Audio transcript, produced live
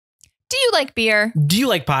you like beer? Do you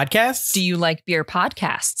like podcasts? Do you like beer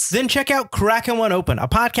podcasts? Then check out Crackin' One Open, a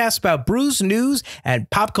podcast about brews, news, and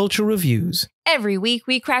pop culture reviews. Every week,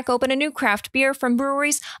 we crack open a new craft beer from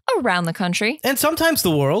breweries around the country. And sometimes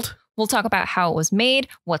the world. We'll talk about how it was made,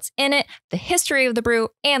 what's in it, the history of the brew,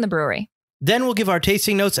 and the brewery. Then we'll give our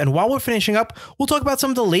tasting notes, and while we're finishing up, we'll talk about some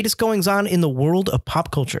of the latest goings-on in the world of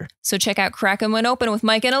pop culture. So check out Crackin' One Open with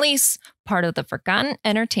Mike and Elise, part of the Forgotten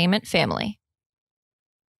Entertainment family.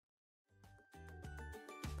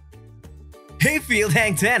 Hey, Field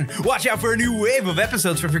Hang 10! Watch out for a new wave of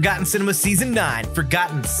episodes for Forgotten Cinema Season 9,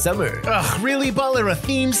 Forgotten Summer. Ugh, really, Butler? A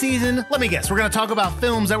theme season? Let me guess, we're gonna talk about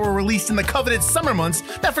films that were released in the coveted summer months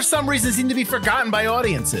that for some reason seem to be forgotten by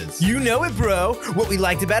audiences. You know it, bro! What we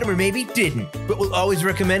liked about them or maybe didn't, but we'll always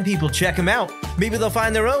recommend people check them out. Maybe they'll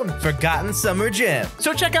find their own Forgotten Summer gem.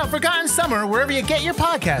 So check out Forgotten Summer wherever you get your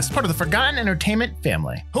podcast, part of the Forgotten Entertainment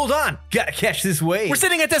family. Hold on, gotta catch this wave. We're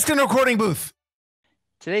sitting at desk in a recording booth.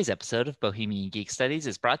 Today's episode of Bohemian Geek Studies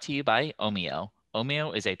is brought to you by Omio.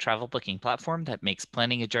 Omio is a travel booking platform that makes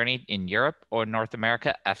planning a journey in Europe or North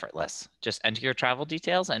America effortless. Just enter your travel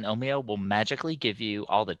details and Omio will magically give you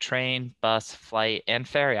all the train, bus, flight, and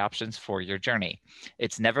ferry options for your journey.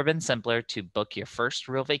 It's never been simpler to book your first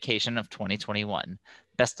real vacation of 2021.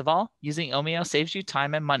 Best of all, using Omio saves you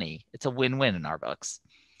time and money. It's a win-win in our books.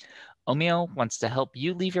 Omio wants to help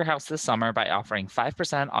you leave your house this summer by offering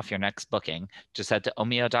 5% off your next booking. Just head to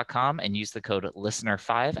omio.com and use the code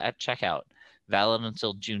LISTENER5 at checkout. Valid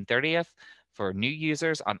until June 30th for new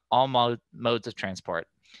users on all modes of transport.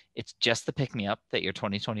 It's just the pick-me-up that your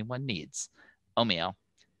 2021 needs. Omio.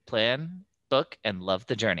 Plan, book, and love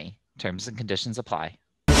the journey. Terms and conditions apply.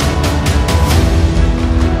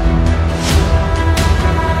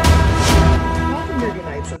 Nerdy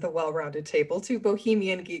Knights at the well-rounded table to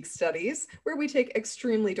Bohemian Geek Studies, where we take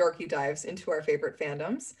extremely dorky dives into our favorite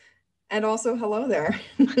fandoms. And also, hello there.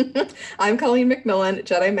 I'm Colleen McMillan,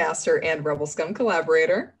 Jedi Master and Rebel Scum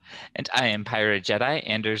collaborator. And I am Pirate Jedi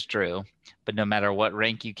Anders Drew. But no matter what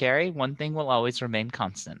rank you carry, one thing will always remain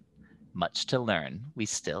constant. Much to learn, we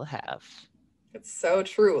still have. It's so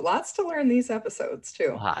true. Lots to learn these episodes,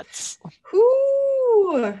 too. Lots.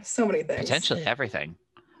 Whoo! So many things. Potentially everything.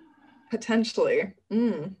 Potentially.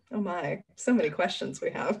 Oh my, so many questions we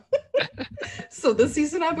have. So this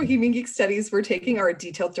season on Bohemian Geek Studies, we're taking our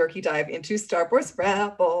detailed dorky dive into Star Wars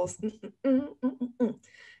Rebels.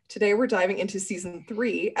 Today we're diving into season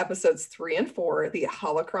 3, episodes 3 and 4, the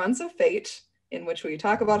Holocrons of Fate, in which we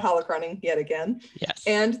talk about holocroning yet again, yes,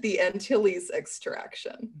 and the Antilles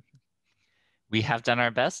Extraction. We have done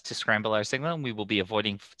our best to scramble our signal, and we will be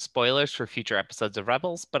avoiding spoilers for future episodes of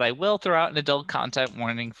Rebels, but I will throw out an adult content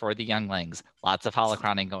warning for the younglings. Lots of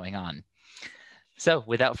holocroning going on. So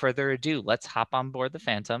without further ado, let's hop on board the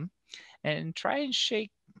Phantom and try and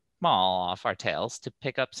shake Maul off our tails to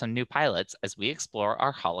pick up some new pilots as we explore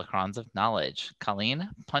our holocrons of knowledge. Colleen,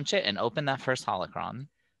 punch it and open that first holocron.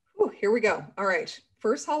 Ooh, here we go. All right.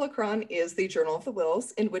 First holocron is the Journal of the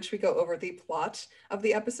Wills, in which we go over the plot of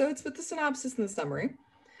the episodes with the synopsis and the summary.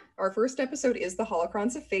 Our first episode is the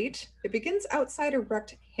Holocrons of Fate. It begins outside a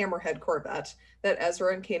wrecked Hammerhead corvette that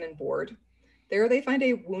Ezra and Kanan board. There they find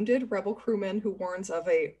a wounded rebel crewman who warns of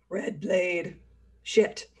a red blade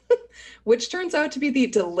shit, which turns out to be the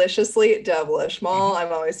deliciously devilish Maul.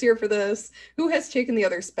 I'm always here for this, who has taken the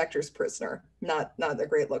other Spectres prisoner. Not a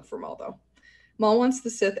great look for Maul, though. Maul wants the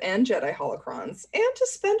Sith and Jedi holocrons, and to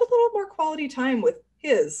spend a little more quality time with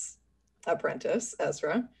his apprentice,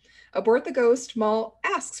 Ezra. Aboard the Ghost, Maul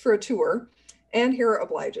asks for a tour, and Hera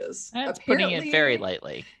obliges. That's putting it very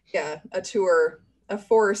lightly. Yeah, a tour, a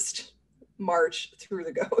forced march through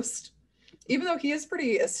the Ghost. Even though he is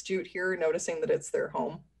pretty astute here, noticing that it's their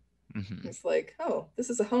home. Mm-hmm. He's like, oh, this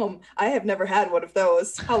is a home. I have never had one of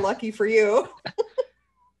those. How lucky for you.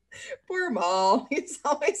 Poor Maul. He's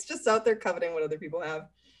always just out there coveting what other people have.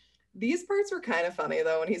 These parts were kind of funny,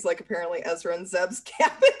 though, when he's like, apparently Ezra and Zeb's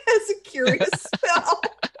cabin has a curious smell.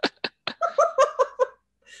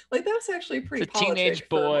 Like, that's actually pretty It's a teenage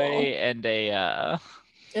boy and a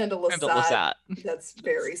Lasat that's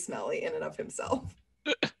very smelly in and of himself.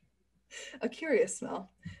 A curious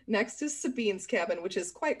smell. Next is Sabine's cabin, which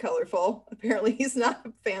is quite colorful. Apparently he's not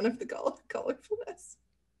a fan of the colorfulness.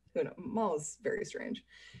 Who knows? Maul is very strange.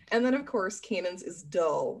 And then, of course, Kanan's is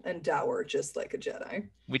dull and dour, just like a Jedi.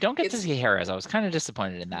 We don't get to see Hera's. I was kind of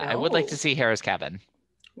disappointed in that. No. I would like to see Hera's cabin.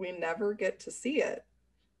 We never get to see it.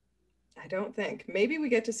 I don't think. Maybe we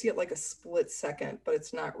get to see it like a split second, but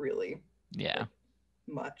it's not really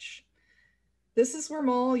much. This is where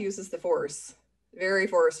Maul uses the Force very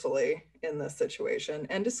forcefully in this situation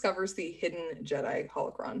and discovers the hidden Jedi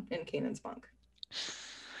holocron in Kanan's bunk.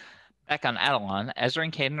 Back on Adelon, Ezra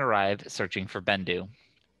and Kanan arrive searching for Bendu.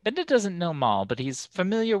 Bendu doesn't know Maul, but he's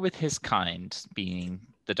familiar with his kind, being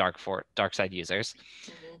the dark side users,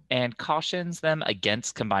 and cautions them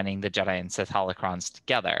against combining the Jedi and Sith holocrons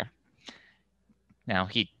together. Now,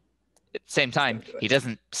 at the same time, he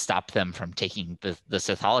doesn't stop them from taking the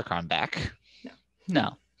Sith holocron back.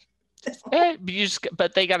 No.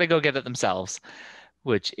 But they got to go get it themselves,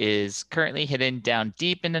 which is currently hidden down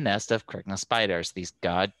deep in the nest of Krykna spiders. These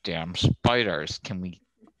goddamn spiders. Can we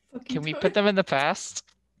put them in the past?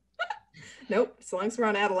 Nope. As long as we're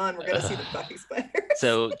on Adelon, we're going to see the fucking spiders.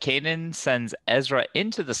 So Kanan sends Ezra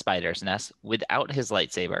into the spider's nest without his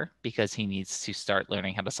lightsaber because he needs to start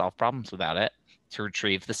learning how to solve problems without it to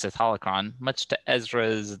retrieve the Sith holocron, much to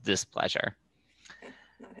Ezra's displeasure.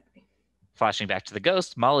 Not happy. Flashing back to the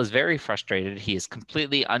ghost, Maul is very frustrated. He is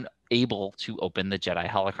completely unable to open the Jedi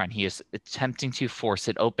holocron. He is attempting to force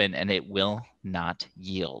it open, and it will not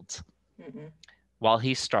yield. Mm-hmm. While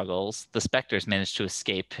he struggles, the Spectres manage to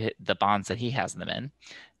escape the bonds that he has them in.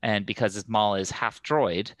 And because Maul is half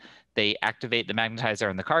droid, they activate the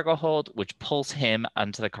magnetizer in the cargo hold, which pulls him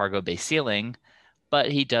onto the cargo bay ceiling.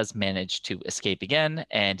 But he does manage to escape again,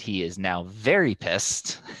 and he is now very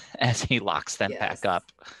pissed as he locks them back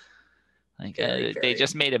up. They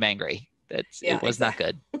just made him angry. It was not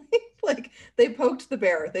good. Like, they poked the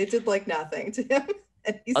bear. They did like nothing to him.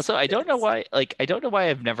 Also, I don't know why. I don't know why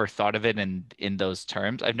I've never thought of it in those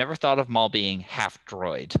terms. I've never thought of Maul being half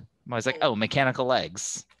droid. I was like, oh, mechanical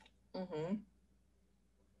legs. Mm-hmm.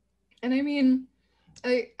 And I mean,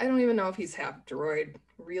 I don't even know if he's half droid,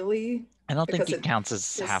 really. I don't think he counts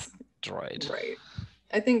as half droid. Right.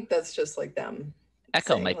 I think that's just like them.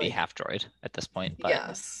 Echo might be half droid at this point. But...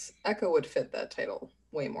 Yes, Echo would fit that title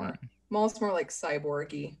way more. Maul's more like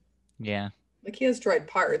cyborgy. Yeah. Like, he has droid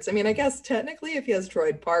parts. I mean, I guess technically if he has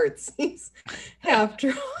droid parts, he's half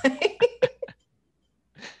droid.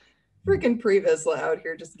 Freaking Pre Vizsla out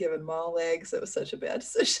here just giving Maul legs. It was such a bad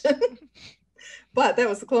decision. But that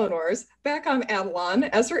was the Clone Wars. Back on Adelon,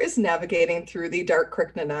 Ezra is navigating through the dark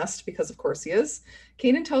Krykna nest, because of course he is.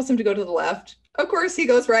 Kanan tells him to go to the left. Of course he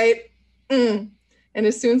goes right. And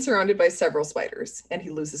is soon surrounded by several spiders, and he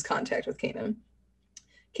loses contact with Kanan.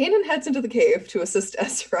 Kanan heads into the cave to assist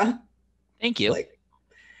Ezra. Thank you. Like,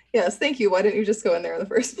 yes, thank you. Why didn't you just go in there in the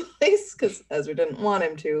first place? Because Ezra didn't want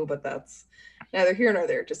him to, but that's neither here nor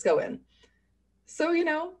there. Just go in. So,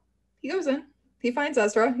 he goes in. He finds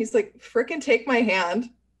Ezra. He's like, frickin' take my hand.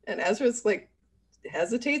 And Ezra's like,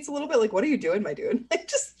 hesitates a little bit. Like, what are you doing, my dude? Like,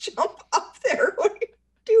 just jump up there. What are you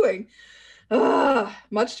doing?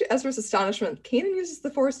 Much to Ezra's astonishment, Kanan uses the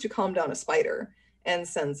Force to calm down a spider and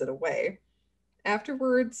sends it away.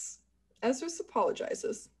 Afterwards, Ezra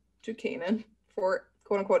apologizes to Kanan for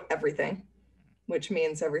quote-unquote everything, which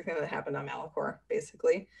means everything that happened on Malachor,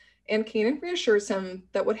 basically. And Kanan reassures him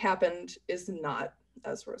that what happened is not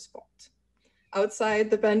Ezra's fault.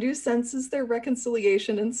 Outside, the Bendu senses their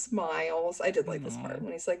reconciliation and smiles. I did like this part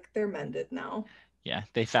when he's like, they're mended now. Yeah,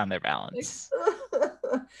 they found their balance.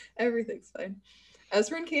 Everything's fine.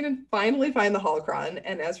 Ezra and Kanan finally find the holocron,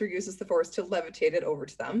 and Ezra uses the Force to levitate it over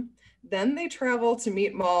to them. Then they travel to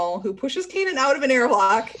meet Maul, who pushes Kanan out of an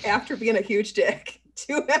airlock after being a huge dick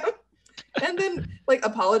to him. And then, like,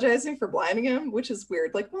 apologizing for blinding him, which is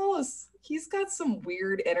weird. Like, Maul he's got some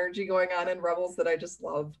weird energy going on in Rebels that I just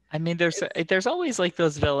love. I mean, there's always like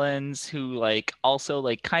those villains who like also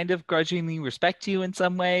like kind of grudgingly respect you in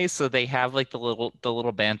some way, so they have like the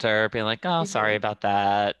little banter, being like, "Oh, sorry about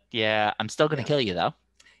that. Yeah, I'm still gonna kill you though."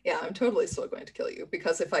 Yeah, I'm totally still going to kill you,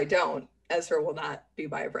 because if I don't, Ezra will not be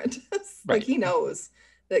my apprentice. Right. Like, he knows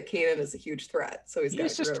that Kanan is a huge threat, so he's got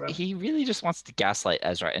to get rid of him. He really just wants to gaslight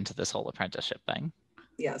Ezra into this whole apprenticeship thing.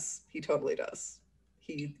 Yes, he totally does.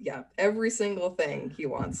 Every single thing he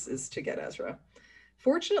wants is to get Ezra.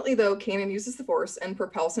 Fortunately, though, Kanan uses the Force and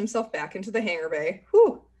propels himself back into the hangar bay.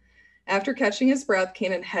 Whew. After catching his breath,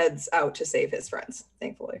 Kanan heads out to save his friends,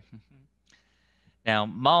 thankfully. Now,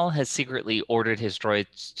 Maul has secretly ordered his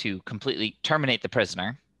droids to completely terminate the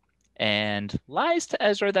prisoner and lies to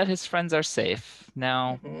Ezra that his friends are safe.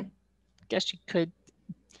 Now, I guess you could...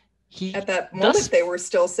 At that moment, they were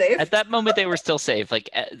still safe. At that moment, they were still safe. Like,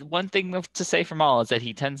 one thing to say from Maul is that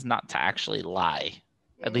he tends not to actually lie,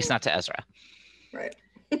 at least not to Ezra. Right.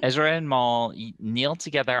 Ezra and Maul kneel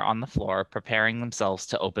together on the floor, preparing themselves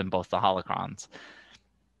to open both the holocrons.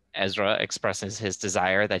 Ezra expresses his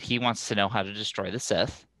desire that he wants to know how to destroy the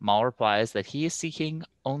Sith. Maul replies that he is seeking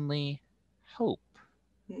only hope.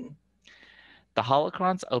 The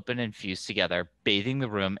holocrons open and fuse together, bathing the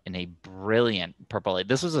room in a brilliant purple light.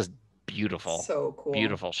 This was a beautiful, so cool,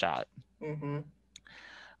 beautiful shot.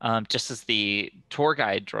 Just as the tour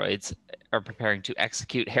guide droids are preparing to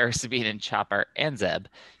execute Hera, Sabine, and Chopper and Zeb,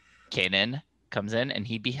 Kanan comes in and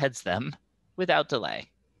he beheads them without delay.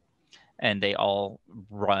 And they all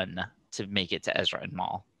run to make it to Ezra and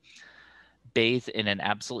Maul. Bathed in an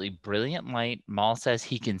absolutely brilliant light, Maul says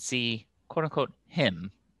he can see, quote unquote,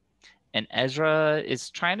 him. And Ezra is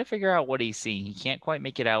trying to figure out what he's seeing. He can't quite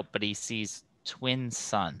make it out, but he sees twin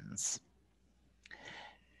suns.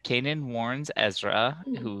 Kanan warns Ezra,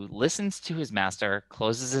 who listens to his master,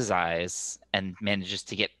 closes his eyes, and manages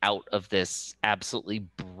to get out of this absolutely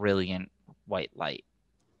brilliant white light.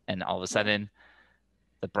 And all of a sudden,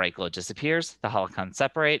 the bright glow disappears, the holocrons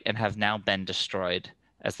separate, and have now been destroyed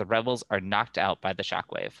as the rebels are knocked out by the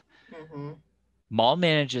shockwave. Mm-hmm. Maul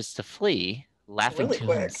manages to flee, laughing Really to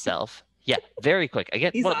quick. himself. Yeah, very quick.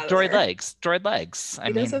 Again, He's well, out of droid there. legs. Droid legs.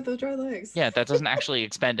 He does have those droid legs. Yeah, that doesn't actually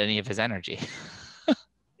expend any of his energy.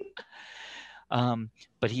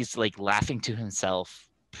 But he's like laughing to himself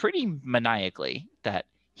pretty maniacally that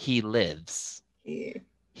he lives. He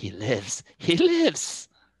lives. He lives.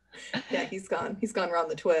 Yeah, he's gone. He's gone around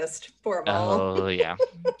the twist. Poor Maul. Oh, yeah.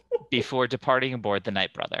 Before departing aboard the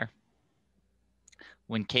Night Brother.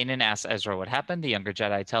 When Kanan asks Ezra what happened, the younger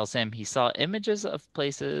Jedi tells him he saw images of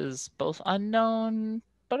places both unknown,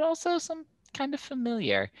 but also some kind of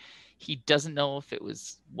familiar. He doesn't know if it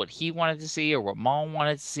was what he wanted to see or what Maul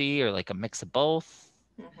wanted to see or like a mix of both.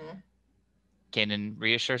 Mm-hmm. Kanan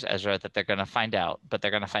reassures Ezra that they're going to find out, but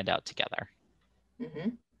they're going to find out together. Mm-hmm.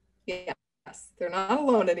 Yes, they're not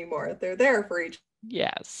alone anymore. They're there for each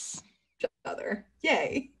other.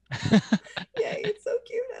 Yay. Yay, it's so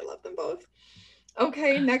cute. I love them both.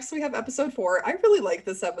 Okay, next we have episode 4. I really like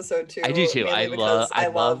this episode too. I do too. I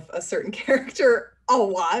love a certain character a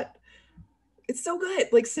lot. It's so good.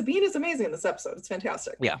 Like Sabine is amazing in this episode. It's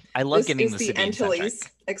fantastic. Yeah, I love getting the Sabine Antilles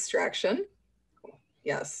centric. Extraction.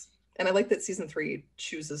 Yes, and I like that season 3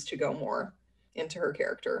 chooses to go more into her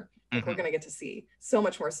character. Like we're gonna get to see so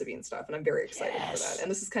much more Sabine stuff, and I'm very excited for that.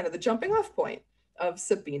 And this is kind of the jumping off point of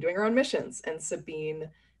Sabine doing her own missions and Sabine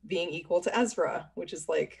being equal to Ezra, which is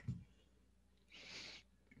like,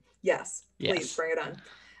 yes, please bring it on.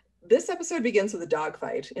 This episode begins with a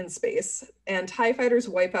dogfight in space, and TIE fighters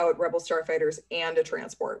wipe out Rebel starfighters and a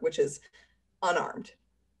transport, which is unarmed.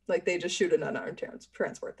 Like they just shoot an unarmed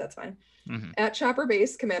transport. That's fine. At Chopper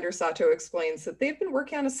Base, Commander Sato explains that they've been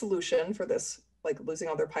working on a solution for this, like losing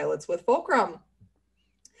all their pilots with Fulcrum.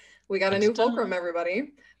 We got a new Fulcrum,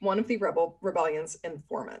 everybody. One of the rebellion's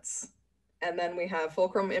informants. And then we have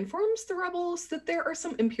Fulcrum informs the rebels that there are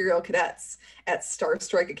some Imperial cadets at Star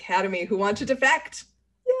Strike Academy who want to defect.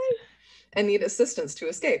 Yay! And need assistance to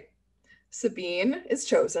escape. Sabine is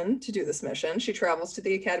chosen to do this mission. She travels to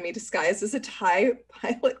the academy disguised as a TIE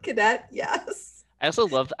pilot cadet. Yes. I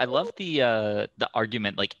love the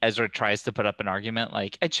argument, like Ezra tries to put up an argument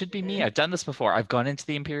like, it should be me. I've done this before. I've gone into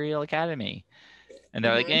the Imperial Academy. And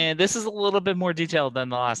they're like, this is a little bit more detailed than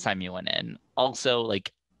the last time you went in. Also,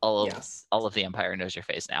 like all of the Empire knows your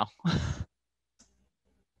face now.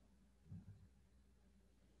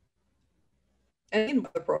 And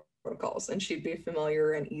the protocols, and she'd be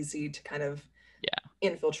familiar and easy to kind of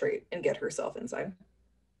infiltrate and get herself inside.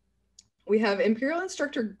 We have Imperial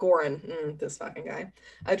Instructor Goran, this fucking guy,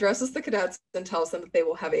 addresses the cadets and tells them that they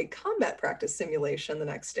will have a combat practice simulation the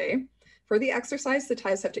next day. For the exercise, the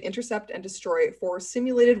TIEs have to intercept and destroy 4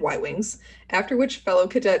 simulated Y-Wings, after which fellow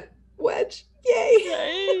cadet Wedge,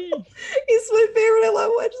 yay! He's my favorite, I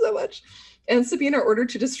love Wedge so much. And Sabine are ordered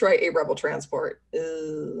to destroy a rebel transport.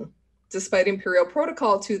 Despite Imperial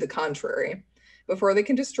protocol to the contrary. Before they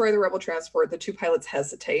can destroy the rebel transport, the 2 pilots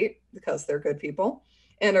hesitate, because they're good people,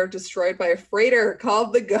 and are destroyed by a freighter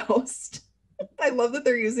called the Ghost. I love that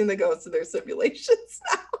they're using the Ghost in their simulations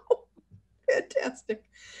now. Fantastic.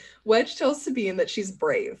 Wedge tells Sabine that she's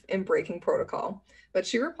brave in breaking protocol, but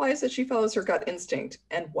she replies that she follows her gut instinct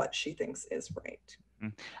and what she thinks is right.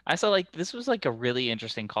 I saw like this was like a really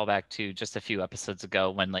interesting callback to just a few episodes ago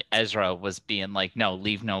when like Ezra was being like, no,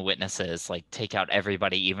 leave no witnesses, like take out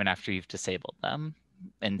everybody even after you've disabled them.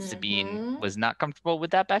 And Sabine was not comfortable with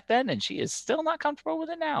that back then, and she is still not comfortable with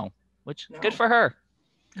it now, which good for her.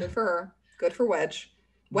 Good for her. Good for Wedge.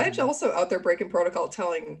 Wedge also out there breaking protocol,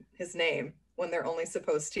 telling his name when they're only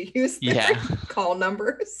supposed to use their call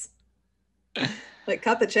numbers. Like,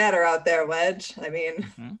 cut the chatter out there, Wedge. I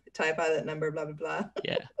mean, TIE pilot number, blah, blah, blah.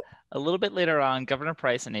 Yeah. A little bit later on, Governor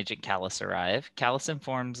Price and Agent Callis arrive. Callis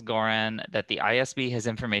informs Goran that the ISB has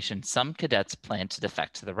information some cadets plan to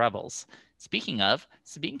defect to the rebels. Speaking of,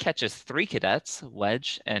 Sabine catches 3 cadets,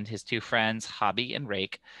 Wedge and his 2 friends, Hobby and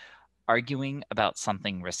Rake, arguing about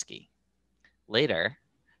something risky. Later,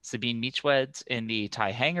 Sabine meets Wedge in the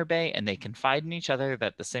TIE hangar bay, and they confide in each other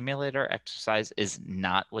that the simulator exercise is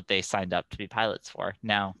not what they signed up to be pilots for.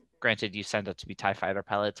 Now, granted, you signed up to be TIE fighter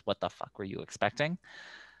pilots. What the fuck were you expecting?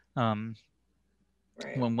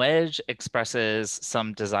 Right. When Wedge expresses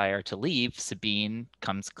some desire to leave, Sabine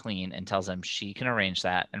comes clean and tells him she can arrange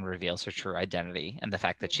that and reveals her true identity and the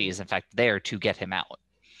fact that she is, in fact, there to get him out.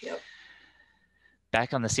 Yep.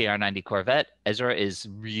 Back on the CR-90 Corvette, Ezra is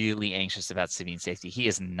really anxious about Sabine's safety. He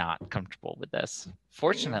is not comfortable with this.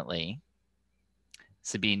 Fortunately,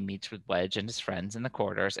 Sabine meets with Wedge and his friends in the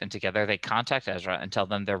corridors, and together they contact Ezra and tell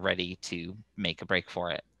them they're ready to make a break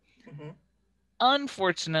for it.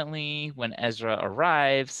 Unfortunately, when Ezra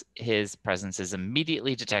arrives, his presence is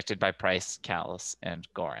immediately detected by Price, Callus, and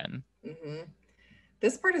Goran.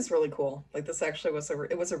 This part is really cool. Like, this actually was a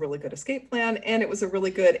really good escape plan, and it was a really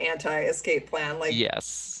good anti-escape plan. Like,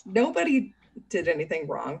 yes, nobody did anything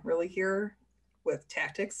wrong really here with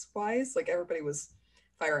tactics wise. Like, everybody was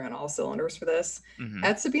firing on all cylinders for this.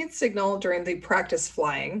 At Sabine's signal during the practice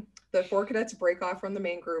flying, the 4 cadets break off from the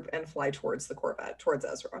main group and fly towards the Corvette, towards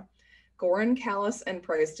Ezra. Goran, Callus, and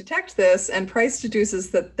Price detect this, and Price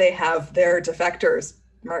deduces that they have their defectors.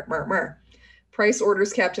 Price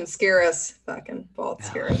orders Captain Scarus, fucking Vault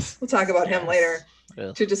Scarus, we'll talk about him later,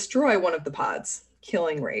 to destroy one of the pods,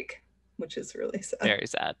 killing Rake, which is really sad. Very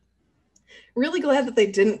sad. Really glad that they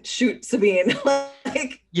didn't shoot Sabine.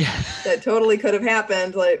 Like, that totally could have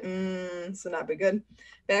happened. Like, so not be good.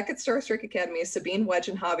 Back at Star Trek Academy, Sabine, Wedge,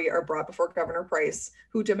 and Hobby are brought before Governor Price,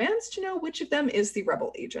 who demands to know which of them is the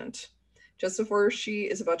rebel agent. Just before she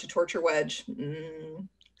is about to torture Wedge,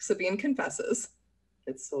 Sabine confesses.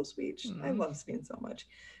 It's so sweet. I love Sabine so much.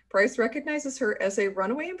 Price recognizes her as a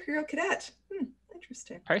runaway Imperial cadet.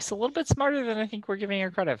 Interesting. Price a little bit smarter than I think we're giving her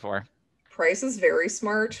credit for. Price is very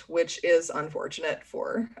smart, which is unfortunate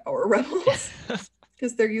for our rebels,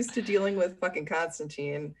 because they're used to dealing with fucking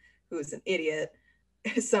Constantine, who is an idiot.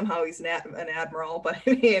 Somehow he's an admiral, but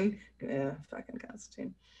I mean, fucking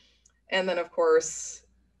Constantine. And then, of course,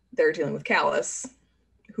 they're dealing with Callus,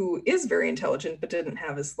 who is very intelligent, but didn't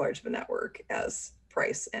have as large of a network as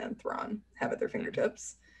Price and Thrawn have at their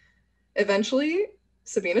fingertips. Eventually,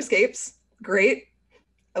 Sabine escapes. Great.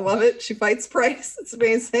 I love it. She fights Price. It's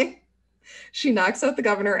amazing. She knocks out the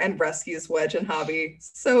governor and rescues Wedge and Hobby.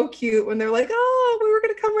 So cute when they're like, oh, we were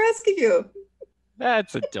going to come rescue you.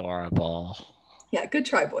 That's adorable. Yeah, good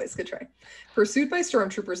try, boys. Good try. Pursued by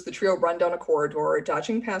stormtroopers, the trio run down a corridor,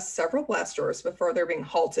 dodging past several blast doors before they're being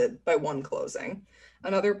halted by one closing.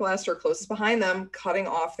 Another blast door closes behind them, cutting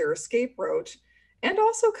off their escape route and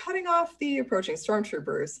also cutting off the approaching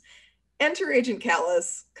stormtroopers. Enter Agent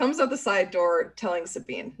Callus, comes out the side door, telling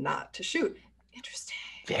Sabine not to shoot. Interesting.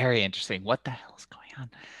 Very interesting. What the hell is going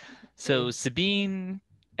on? So Sabine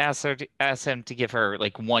asks him to give her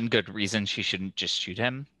like one good reason she shouldn't just shoot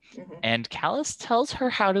him. And Callus tells her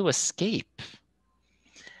how to escape.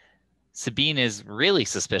 Sabine is really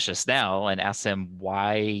suspicious now and asks him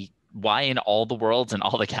why in all the worlds and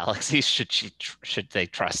all the galaxies should they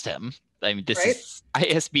trust him? I mean, this is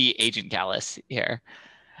ISB Agent Callus here.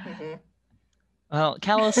 Well,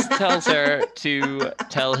 Callus tells her to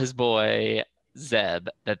tell his boy Zeb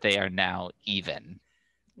that they are now even,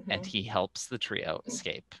 and he helps the trio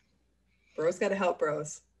escape. Bros gotta help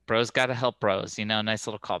bros. Bros gotta help bros. You know, nice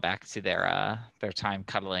little callback to their time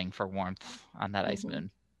cuddling for warmth on that ice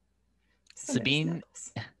moon. Sabine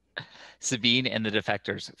and the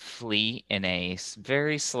defectors flee in a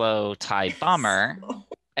very slow TIE bomber.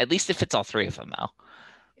 At least it fits all three of them,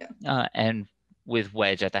 though. And with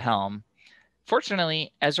Wedge at the helm.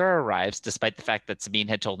 Fortunately, Ezra arrives, despite the fact that Sabine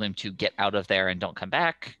had told him to get out of there and don't come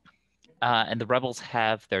back. And the rebels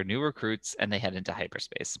have their new recruits, and they head into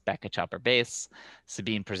hyperspace. Back at Chopper Base,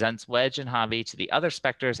 Sabine presents Wedge and Hobby to the other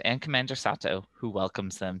Spectres and Commander Sato, who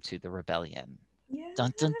welcomes them to the rebellion. Yes.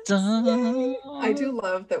 Dun, dun, dun. I do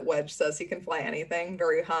love that Wedge says he can fly anything,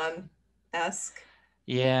 very Han-esque.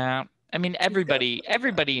 Yeah. I mean, everybody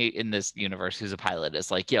in this universe who's a pilot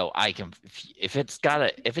is like, yo, I can, if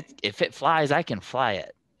it flies, I can fly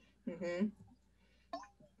it.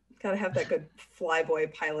 Gotta have that good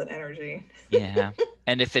flyboy pilot energy. Yeah.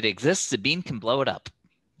 And if it exists, Sabine can blow it up.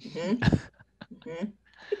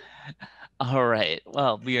 All right.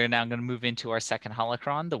 Well, we are now going to move into our second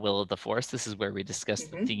holocron, The Will of the Force. This is where we discuss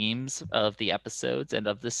the themes of the episodes and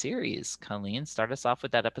of the series. Colleen, start us off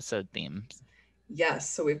with that episode theme. Yes,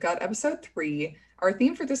 so we've got episode 3. Our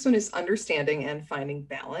theme for this one is understanding and finding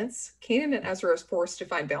balance. Kanan and Ezra are forced to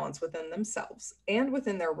find balance within themselves and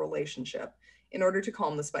within their relationship in order to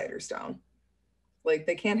calm the spiders down. Like,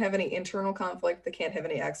 they can't have any internal conflict, they can't have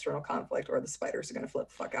any external conflict, or the spiders are going to flip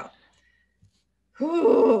the fuck out.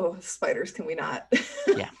 Oh, spiders, can we not?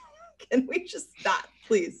 Yeah. Can we just not,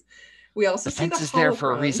 please? We also The see the fence is there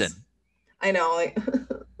for a holocrons. reason. I know, like,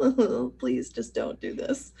 please just don't do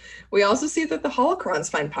this. We also see that the holocrons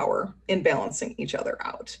find power in balancing each other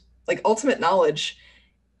out. Like, ultimate knowledge,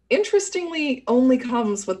 interestingly, only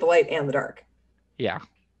comes with the light and the dark. Yeah.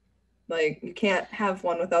 Like, you can't have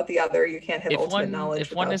one without the other. You can't have ultimate knowledge If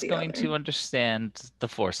without one is the going other. to understand the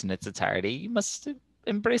Force in its entirety, you must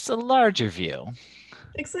embrace a larger view.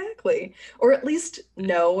 Exactly. Or at least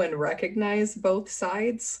know and recognize both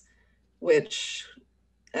sides, which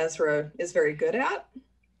Ezra is very good at,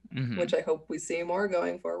 which I hope we see more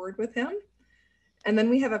going forward with him. And then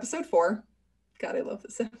we have episode 4. God, I love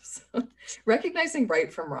this episode. Recognizing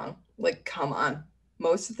right from wrong. Like, come on.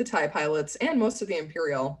 Most of the TIE pilots and most of the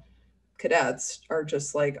Imperial cadets are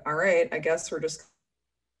just like, all right, I guess we're just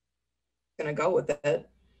going to go with it.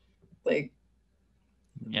 Like,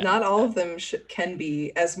 not all of them can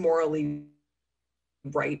be as morally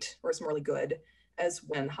right or as morally good as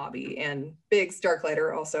when Hobby and Biggs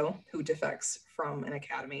Darklighter also, who defects from an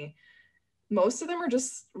academy. Most of them are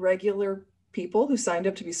just regular people who signed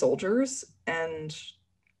up to be soldiers and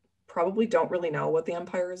probably don't really know what the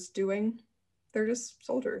Empire is doing. They're just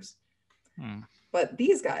soldiers. But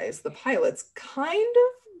these guys, the pilots, kind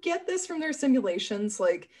of get this from their simulations.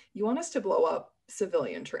 Like, you want us to blow up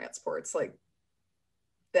civilian transports. Like,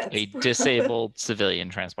 that's a disabled civilian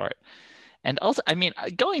transport. And also, I mean,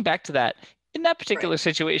 going back to that, in that particular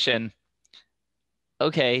situation,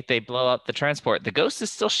 okay, they blow up the transport. The ghost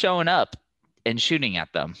is still showing up and shooting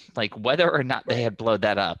at them. Like, whether or not they had blown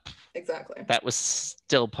that up. Exactly. That was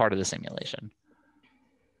still part of the simulation.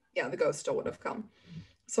 Yeah, the ghost still would have come.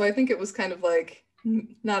 So I think it was kind of like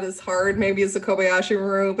not as hard maybe as the Kobayashi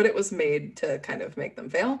Maru, but it was made to kind of make them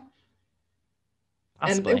fail.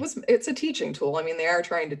 Possibly. And it's a teaching tool. I mean, they are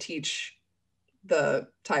trying to teach the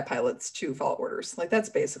TIE pilots to follow orders. Like, that's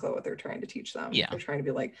basically what they're trying to teach them. Yeah. They're trying to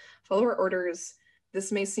be like, follow our orders.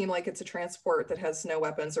 This may seem like it's a transport that has no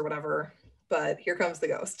weapons or whatever, but here comes the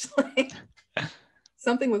ghost.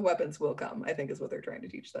 Something with weapons will come, I think, is what they're trying to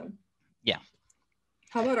teach them. Yeah.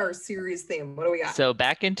 How about our series theme? What do we got? So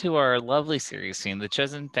back into our lovely series theme, the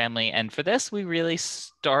Chosen Family. And for this, we really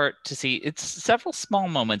start to see, it's several small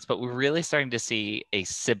moments, but we're really starting to see a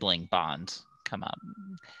sibling bond come up.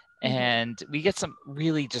 And we get some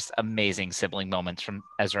really just amazing sibling moments from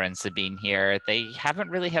Ezra and Sabine here. They haven't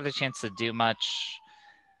really had a chance to do much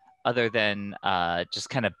other than just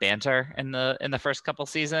kind of banter in the first couple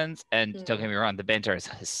seasons. And don't get me wrong, the banter is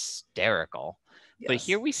hysterical. Yes. But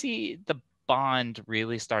here we see the bond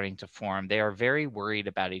really starting to form. They are very worried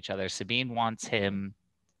about each other. Sabine wants him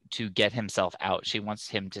to get himself out. She wants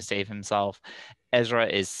him to save himself. Ezra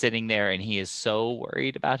is sitting there and he is so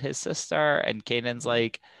worried about his sister. And Kanan's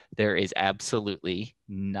like, there is absolutely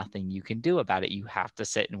nothing you can do about it. You have to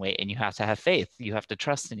sit and wait, and you have to have faith. You have to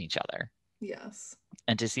trust in each other. Yes.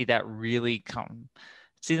 And to see that really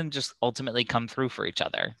see them just ultimately come through for each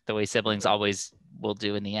other the way siblings always will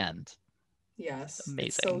do in the end. Yes. Amazing.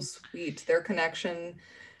 It's so sweet. Their connection.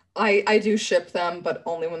 I do ship them, but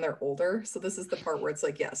only when they're older. So this is the part where it's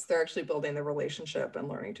like, yes, they're actually building their relationship and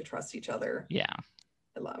learning to trust each other. Yeah.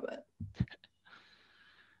 I love it.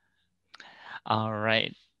 All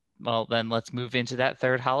right. Well, then let's move into that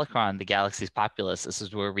third holocron, the galaxy's populace. This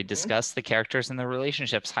is where we discuss the characters and the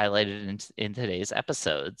relationships highlighted in today's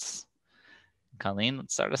episodes. Colleen,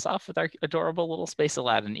 let's start us off with our adorable little space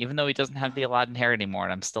Aladdin, even though he doesn't have the Aladdin hair anymore,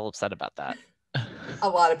 and I'm still upset about that. A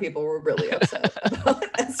lot of people were really upset about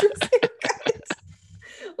Ezra's hair, guys.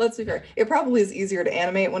 Let's be fair. It probably is easier to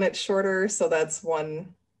animate when it's shorter, so that's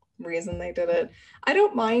one reason they did it. I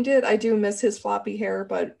don't mind it. I do miss his floppy hair,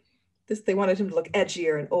 but they wanted him to look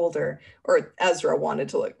edgier and older, or Ezra wanted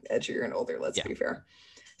to look edgier and older, let's be fair.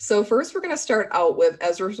 So first we're going to start out with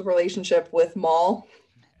Ezra's relationship with Maul,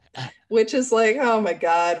 which is like, oh my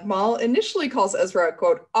God. Maul initially calls Ezra,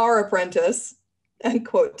 quote, our apprentice, end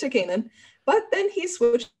quote, to Kanan, but then he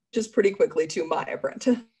switches pretty quickly to my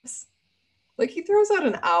apprentice. Like, he throws out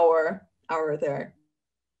an hour there.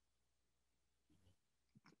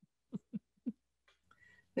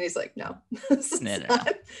 And he's like, no,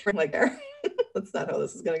 like there. That's not how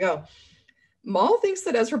this is going to go. Maul thinks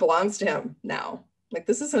that Ezra belongs to him now. Like,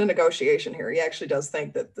 this isn't a negotiation here. He actually does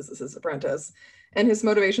think that this is his apprentice. And his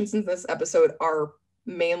motivations in this episode are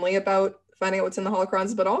mainly about finding out what's in the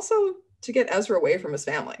holocrons, but also to get Ezra away from his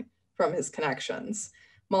family, from his connections.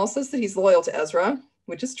 Maul says that he's loyal to Ezra,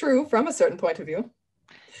 which is true from a certain point of view.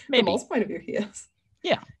 Maybe. From Maul's point of view, he is.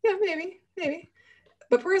 Yeah. Yeah, maybe.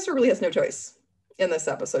 But Ezra really has no choice in this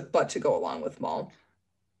episode but to go along with Maul.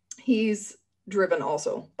 He's driven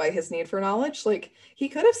also by his need for knowledge. Like, he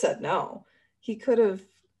could have said no. He could have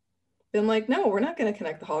been like, no, we're not going to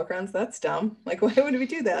connect the holocrons. That's dumb. Like, why would we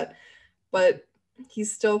do that? But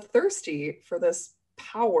he's still thirsty for this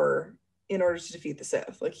power in order to defeat the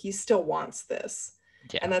Sith. Like, he still wants this.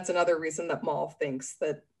 Yeah. And that's another reason that Maul thinks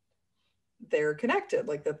that they're connected,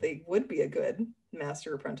 like that they would be a good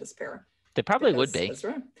master apprentice pair. They probably would be. That's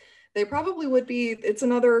right. They probably would be. It's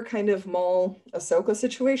another kind of Maul Ahsoka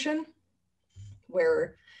situation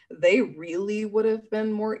where they really would have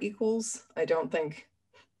been more equals. I don't think,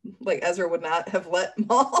 like, Ezra would not have let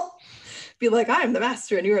Maul be like, I'm the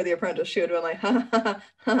master and you are the apprentice. She would have been like, ha, ha, ha,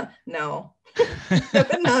 ha. No. That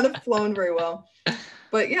would not have flown very well.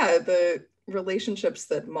 But yeah, the relationships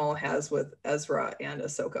that Maul has with Ezra and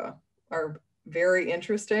Ahsoka are very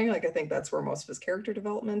interesting. Like, I think that's where most of his character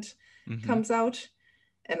development comes out.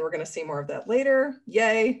 And we're going to see more of that later.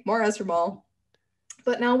 Yay, more Ezra Maul.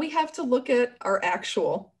 But now we have to look at our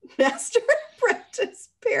actual master apprentice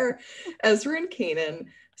pair, Ezra and Kanan.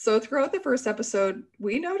 So throughout the first episode,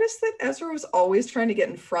 we noticed that Ezra was always trying to get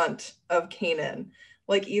in front of Kanan,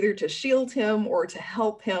 like either to shield him or to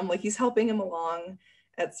help him. Like, he's helping him along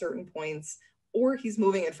at certain points, or he's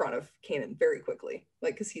moving in front of Kanan very quickly,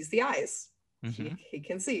 like, because he's the eyes. He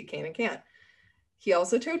can see, Kanan can't. He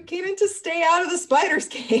also told Kanan to stay out of the spider's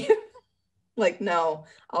cave. Like, no,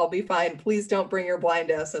 I'll be fine. Please don't bring your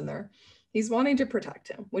blind ass in there. He's wanting to protect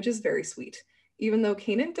him, which is very sweet, even though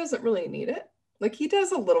Kanan doesn't really need it. Like, he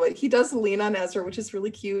does a little bit. He does lean on Ezra, which is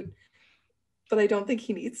really cute, but I don't think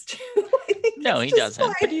he needs to. No, he doesn't.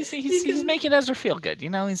 Fine. But he's making Ezra feel good.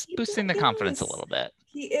 You know, he's boosting the confidence a little bit.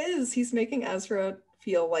 He is. He's making Ezra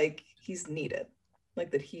feel like he's needed,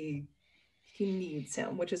 like that he needs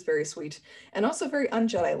him, which is very sweet and also very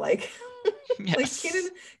un-Jedi-like. Yes.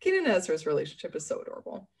 Like, Kanan and Ezra's relationship is so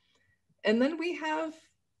adorable. And then we have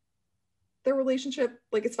their relationship,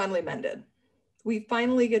 like, it's finally mended. We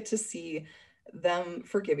finally get to see them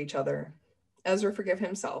forgive each other. Ezra forgive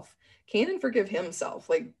himself. Kanan forgive himself.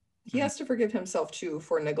 Like, he has to forgive himself too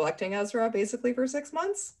for neglecting Ezra basically for 6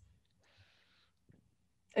 months.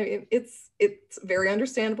 I mean, it's very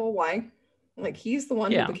understandable why. Like, he's the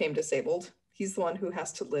one who became disabled. He's the one who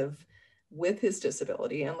has to live with his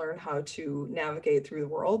disability and learn how to navigate through the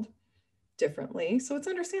world differently. So it's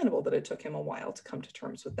understandable that it took him a while to come to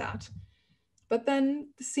terms with that. But then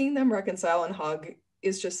seeing them reconcile and hug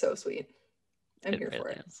is just so sweet. I'm here for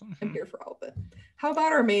it. I'm here for all of it. How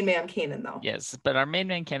about our main man, Kanan, though? Yes, but our main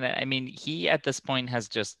man, Kanan, I mean, he at this point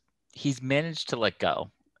he's managed to let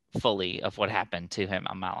go fully of what happened to him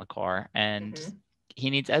on Malachor. And he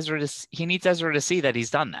needs Ezra to see that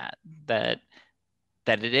he's done that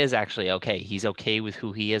it is actually okay. He's okay with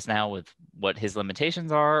who he is now, with what his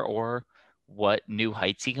limitations are, or what new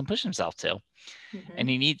heights he can push himself to. And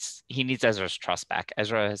he needs Ezra's trust back.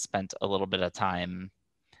 Ezra has spent a little bit of time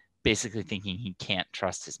basically thinking he can't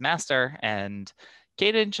trust his master, and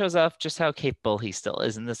Kanan shows off just how capable he still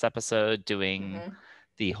is in this episode, doing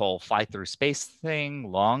the whole fly through space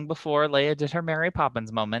thing long before Leia did her Mary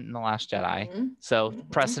Poppins moment in The Last Jedi. So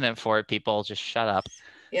precedent for it, people, just shut up.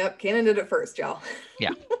 Yep, Kanan did it first, y'all.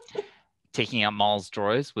 Yeah. Taking out Maul's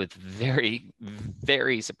droids with very,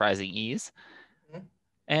 very surprising ease.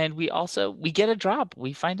 And we get a drop.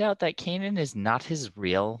 We find out that Kanan is not his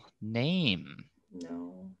real name.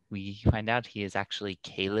 No. We find out he is actually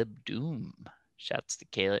Caleb Doom. Shouts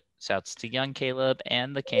to young Caleb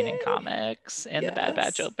and the Kanan comics and the Bad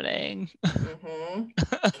Batch opening.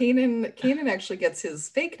 Kanan actually gets his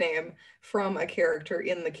fake name from a character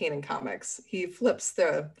in the Kanan comics. He flips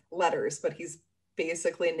the letters, but he's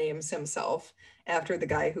basically names himself after the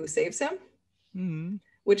guy who saves him,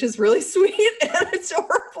 which is really sweet and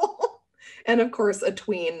adorable. And of course, a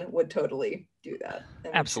tween would totally do that.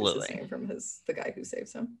 And absolutely. His name from the guy who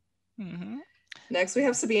saves him. Next, we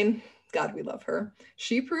have Sabine. God, we love her.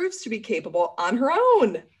 She proves to be capable on her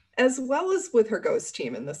own, as well as with her ghost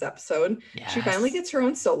team in this episode. Yes. She finally gets her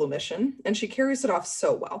own solo mission, and she carries it off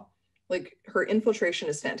so well. Like, her infiltration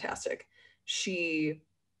is fantastic. She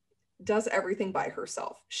does everything by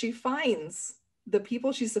herself. She finds the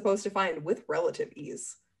people she's supposed to find with relative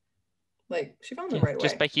ease. Like, she found them right away.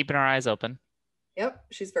 Just by keeping her eyes open. Yep.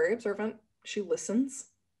 She's very observant. She listens.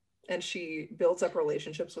 And she builds up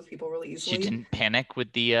relationships with people really easily. She didn't panic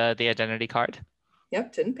with the identity card.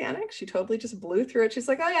 Yep, didn't panic. She totally just blew through it. She's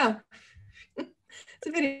like, oh yeah, it's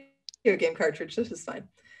a video game cartridge. This is fine.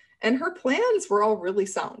 And her plans were all really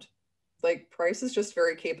sound. Like, Price is just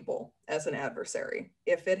very capable as an adversary.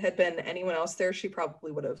 If it had been anyone else there, she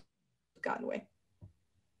probably would have gotten away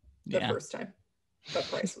the first time. But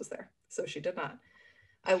Price was there, so she did not.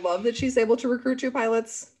 I love that she's able to recruit 2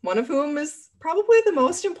 pilots, one of whom is probably the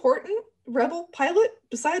most important rebel pilot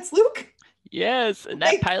besides Luke. Yes, and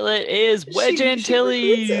that pilot is Wedge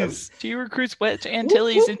Antilles. She recruits Wedge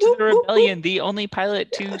Antilles into the rebellion, the only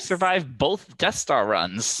pilot to survive both Death Star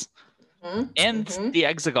runs and the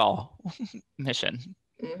Exegol mission.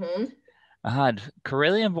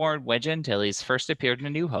 Corellian-born Wedge Antilles first appeared in A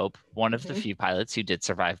New Hope, one of the few pilots who did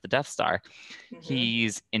survive the Death Star.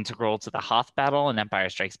 He's integral to the Hoth battle in Empire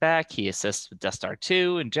Strikes Back. He assists with Death Star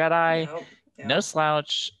 2 and Jedi. No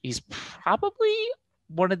slouch. He's probably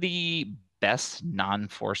one of the best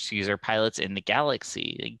non-Force user pilots in the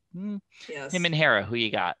galaxy. Him and Hera, who you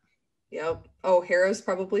got? Yep. Oh, Hera's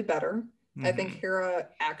probably better. I think Hera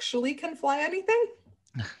actually can fly anything.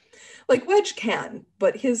 Like Wedge can,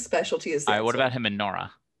 but his specialty is. All right, what about him and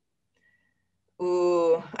Nora?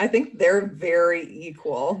 Ooh, I think they're very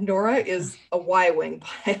equal. Nora is a Y-wing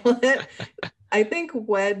pilot. I think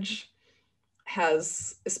Wedge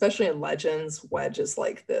has, especially in Legends, Wedge is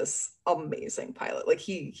like this amazing pilot. Like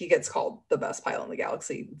he gets called the best pilot in the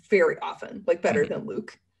galaxy very often, like better than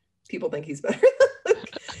Luke. People think he's better than Luke.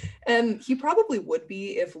 And he probably would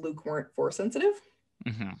be if Luke weren't Force sensitive.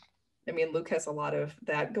 I mean, Luke has a lot of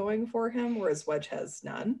that going for him, whereas Wedge has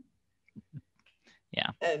none. Yeah.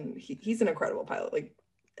 And he's an incredible pilot, like,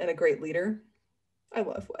 and a great leader. I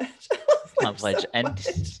love Wedge. Love Wedge. And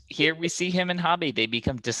here we see him and Hobby. They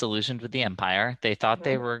become disillusioned with the Empire. They thought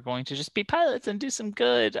they were going to just be pilots and do some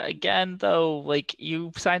good. Again, though, like,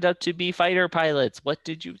 you signed up to be fighter pilots. What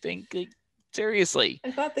did you think? Like, seriously.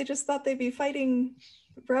 I thought they'd be fighting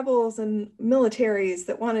rebels and militaries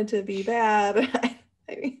that wanted to be bad.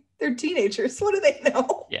 I mean, they're teenagers. What do they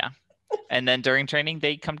know? Yeah. And then during training,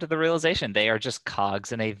 they come to the realization they are just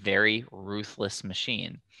cogs in a very ruthless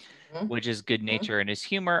machine. Wedge's good nature and his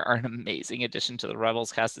humor are an amazing addition to the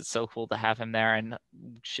Rebels cast. It's so cool to have him there, and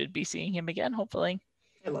should be seeing him again, hopefully.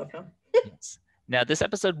 I love him. Yes. Now, this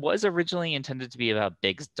episode was originally intended to be about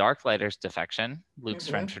Biggs Darklighter's defection, Luke's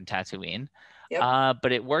friend from Tatooine.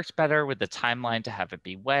 But it worked better with the timeline to have it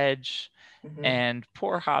be Wedge. And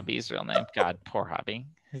poor Hobby's real name. God, poor Hobby.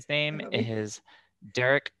 His name is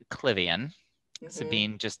Derek Clivian.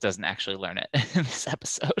 Sabine just doesn't actually learn it in this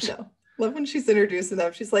episode. No. Love when she's introducing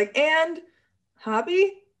them. She's like, and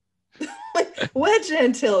Hobby? Like, Wedge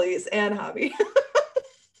Antilles and Hobby.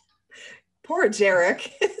 Poor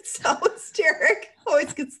Derek. It's always Derek.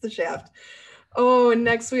 Always gets the shaft. Oh, and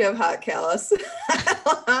next we have Hot Callus.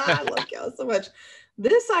 I love Callus so much.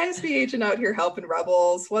 This ISB agent out here helping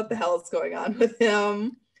rebels. What the hell is going on with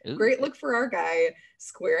him? Ooh. Great look for our guy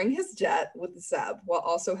squaring his debt with Zeb while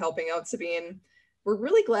also helping out Sabine. We're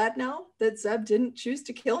really glad now that Zeb didn't choose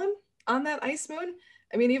to kill him on that ice moon.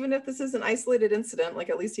 I mean, even if this is an isolated incident, like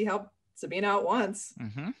at least he helped Sabine out once.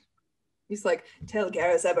 He's like, tell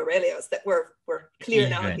Gara Zeb Aurelius that we're clear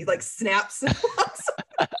now. And he like snaps and walks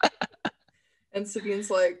away. And Sabine's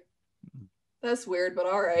like, that's weird, but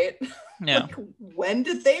all right. Yeah. Like, when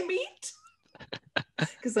did they meet?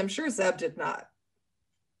 Because I'm sure Zeb did not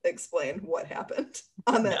explain what happened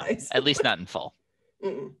on that ice. At least not in full.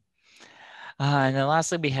 And then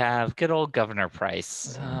lastly, we have good old Governor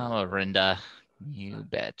Price. Oh, Rinda, you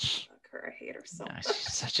bitch. I hate her so much.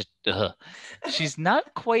 She's such a... She's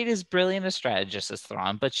not quite as brilliant a strategist as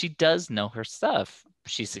Thrawn, but she does know her stuff.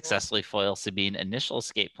 She successfully foils Sabine's initial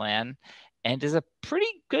escape plan and is a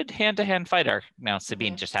pretty good hand-to-hand fighter. Now,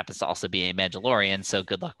 Sabine just happens to also be a Mandalorian, so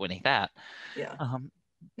good luck winning that. Yeah.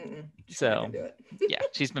 So, yeah,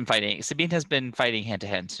 she's been fighting. Sabine has been fighting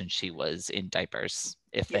hand-to-hand since she was in diapers,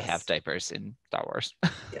 if they have diapers in Star Wars.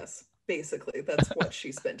 Yes, basically, that's what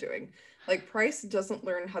she's been doing. Like, Price doesn't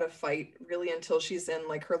learn how to fight really until she's in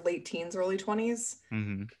like her late teens, early 20s.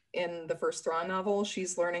 In the first Thrawn novel,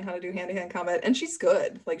 she's learning how to do hand-to-hand combat, and she's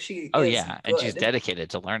good. Like, she is good. And she's dedicated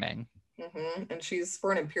to learning. And she's,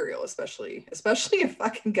 for an Imperial especially a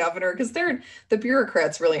fucking governor, because the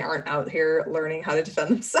bureaucrats really aren't out here learning how to defend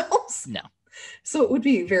themselves. No. So it would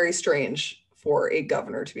be very strange for a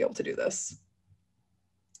governor to be able to do this.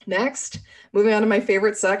 Next, moving on to my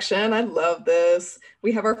favorite section. I love this.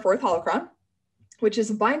 We have our fourth holocron, which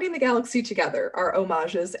is Binding the Galaxy Together, our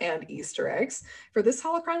homages and Easter eggs. For this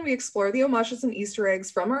holocron, we explore the homages and Easter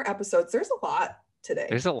eggs from our episodes. There's a lot today.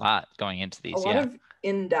 There's a lot going into these, a lot of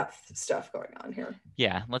in-depth stuff going on here.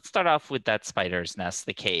 Yeah, let's start off with that spider's nest,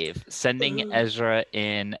 the cave. Sending Ezra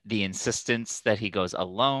in, the insistence that he goes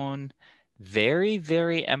alone. Very,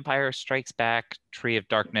 very Empire Strikes Back, Tree of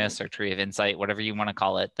Darkness or Tree of Insight, whatever you want to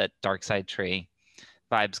call it, that dark side tree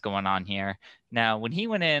vibes going on here. Now, when he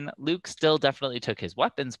went in, Luke still definitely took his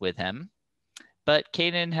weapons with him, but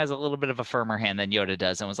Kanan has a little bit of a firmer hand than Yoda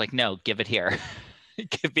does and was like, no, give it here.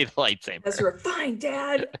 Give me the lightsaber. Ezra, fine,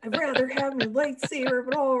 Dad. I'd rather have my lightsaber,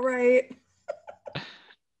 but all right.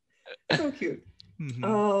 So cute. Mhm.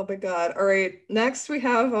 Oh my God. All right. Next we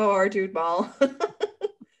have our dude Maul.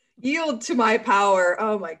 Yield to my power.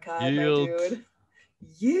 Oh my God, Yield. my dude.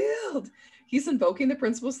 Yield. He's invoking the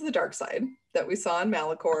principles of the dark side that we saw in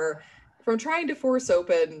Malachor from trying to force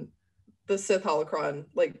open the Sith holocron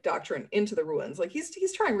like doctrine into the ruins. Like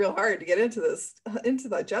he's trying real hard to get into this into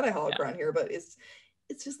the Jedi holocron here, but it's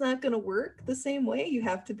just not going to work the same way. You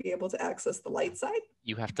have to be able to access the light side.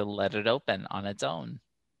 You have to let it open on its own.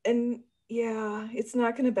 And yeah, it's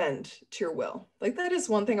not going to bend to your will. Like that is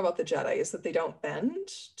one thing about the Jedi is that they don't bend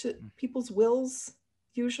to people's wills.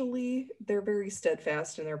 Usually they're very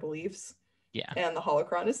steadfast in their beliefs. Yeah. And the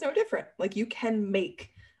holocron is no different. Like you can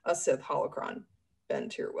make a Sith holocron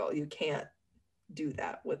bend to your will. You can't do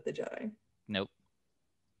that with the Jedi. Nope.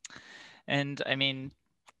 And I mean,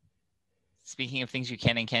 speaking of things you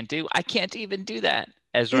can and can't do, I can't even do that.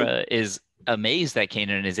 Ezra is amazed that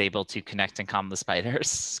Kanan is able to connect and calm the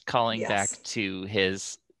spiders, calling back to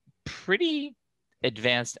his pretty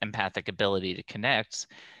advanced empathic ability to connect.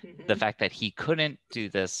 The fact that he couldn't do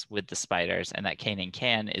this with the spiders and that Kanan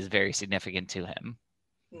can is very significant to him.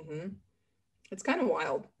 It's kind of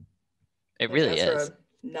wild. It really Ezra is.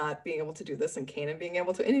 Not being able to do this and Kanan being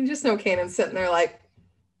able to, and you just know Kanan's sitting there like,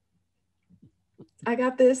 I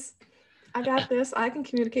got this. I can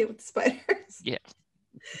communicate with the spiders. Yeah.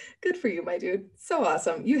 Good for you, my dude. So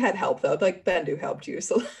awesome. You had help though. Like Bendu helped you.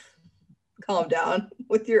 So calm down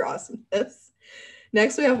with your awesomeness.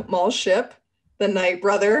 Next we have Maul's ship, the Night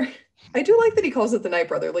Brother. I do like that he calls it the Night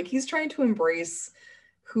Brother. Like he's trying to embrace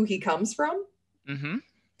who he comes from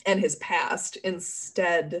and his past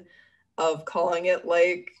instead of calling it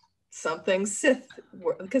like something Sith,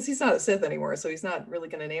 because he's not a Sith anymore. So he's not really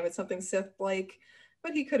going to name it something Sith-like,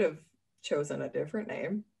 but he could have chosen a different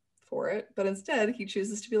name for it, but instead he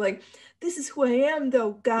chooses to be like, this is who I am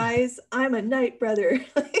though, guys. I'm a Night Brother.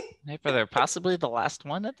 Night Brother, possibly the last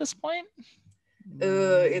one at this point?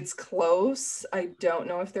 It's close. I don't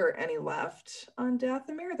know if there are any left on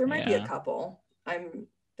Dathomir. There might be a couple.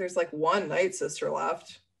 There's like one Night Sister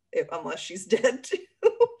left, unless she's dead too.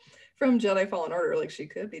 From Jedi Fallen Order. Like she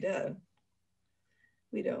could be dead.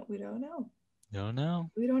 We don't know.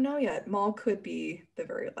 No. We don't know yet. Maul could be the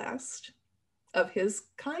very last of his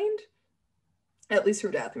kind, at least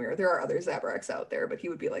from Dathomir. There are other Zabraks out there, but he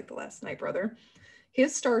would be like the last Night Brother.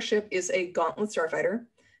 His starship is a Gauntlet Starfighter,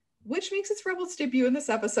 which makes its Rebels debut in this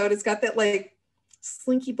episode. It's got that like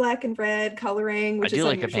slinky black and red coloring, which is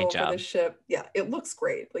unusual for this ship. Yeah, it looks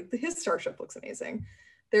great. Like his starship looks amazing.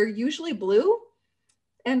 They're usually blue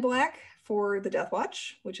and black for the Death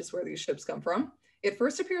Watch, which is where these ships come from. It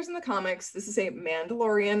first appears in the comics. This is a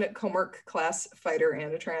Mandalorian Comarch class fighter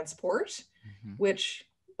and a transport, which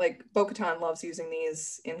like Bo-Katan loves using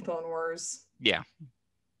these in Clone Wars. Yeah.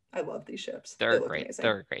 I love these ships. They're great. Amazing.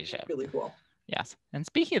 They're a great ship. Really cool. Yes. And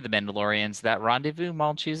speaking of the Mandalorians, that rendezvous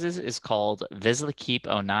Maul chooses is called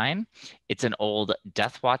Vizsla 09. It's an old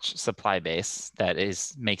Death Watch supply base that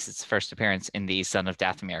makes its first appearance in the Son of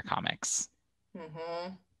Dathomir comics.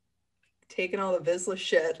 Taking all the Vizsla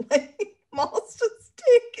shit. Like Maul's just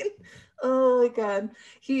taking. Oh my God.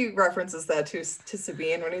 He references that to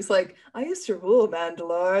Sabine when he's like, I used to rule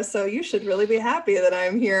Mandalore, so you should really be happy that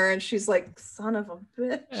I'm here. And she's like, son of a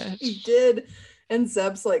bitch, he did. And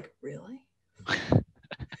Zeb's like, really?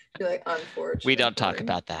 You're like, unfortunately. We don't talk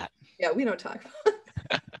about that. Yeah, we don't talk about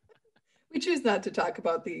that. We choose not to talk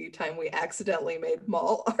about the time we accidentally made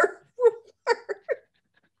Maul our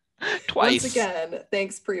ruler. Twice. Once again,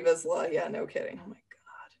 thanks Pre-Vizsla. Yeah, no kidding. Oh my God.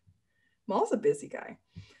 Maul's a busy guy.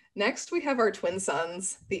 Next, we have our twin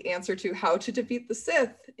sons. The answer to how to defeat the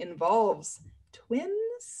Sith involves twin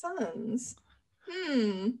sons.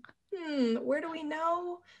 Where do we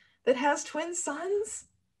know that has twin sons?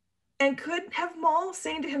 And could have Maul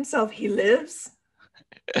saying to himself, he lives?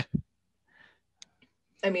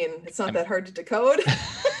 I mean, it's not that hard to decode.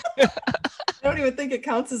 I don't even think it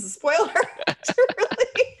counts as a spoiler to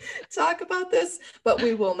really talk about this, but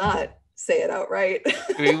we will not say it outright.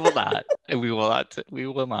 We will not. We will not. We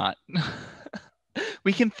will not.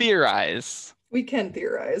 We can theorize. We can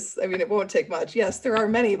theorize. I mean, it won't take much. Yes, there are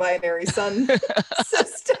many binary sun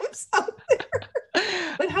systems out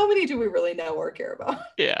there. But how many do we really know or care about?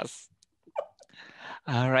 Yes.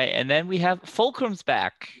 All right. And then we have Fulcrum's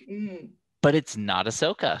back, but it's not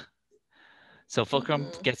Ahsoka. So Fulcrum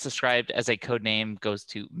gets described as a code name, goes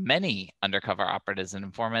to many undercover operatives and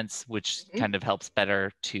informants, which kind of helps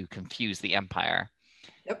better to confuse the Empire.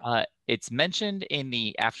 Yep. It's mentioned in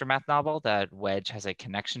the Aftermath novel that Wedge has a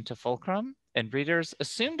connection to Fulcrum, and readers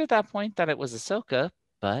assumed at that point that it was Ahsoka,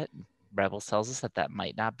 but Rebels tells us that that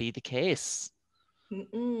might not be the case.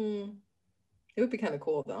 Mm-mm. It would be kind of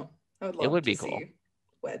cool, though. I would It love would to be cool. see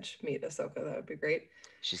Wedge meet Ahsoka. That would be great.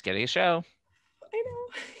 She's getting a show. I know.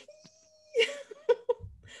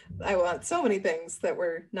 I want so many things that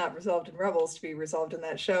were not resolved in Rebels to be resolved in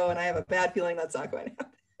that show, and I have a bad feeling that's not going to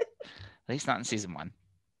happen. At least not in season 1.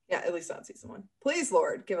 Yeah, at least not season 1. Please,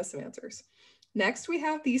 Lord, give us some answers. Next, we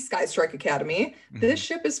have the Sky Strike Academy. This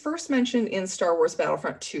ship is first mentioned in Star Wars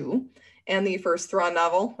Battlefront 2 and the first Thrawn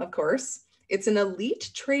novel, of course. It's an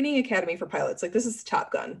elite training academy for pilots. Like, this is the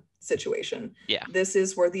Top Gun situation. Yeah. This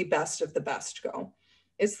is where the best of the best go.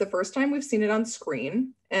 It's the first time we've seen it on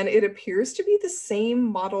screen, and it appears to be the same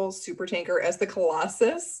model supertanker as the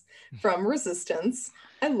Colossus from Resistance.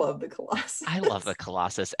 I love the Colossus. I love the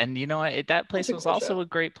Colossus. And you know what? That place was cool also ship. a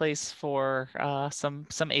great place for some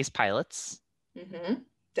ace pilots.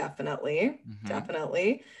 Definitely.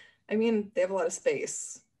 Definitely. I mean, they have a lot of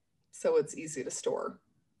space, so it's easy to store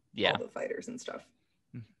all the fighters and stuff.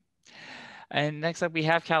 And next up, we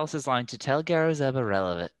have Callus's line to tell Garazeb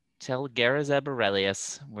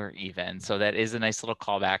Aurelius we're even. So that is a nice little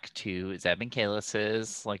callback to Zeb and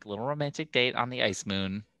Kalus's like little romantic date on the Ice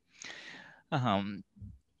Moon.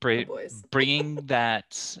 Bringing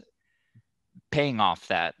that, paying off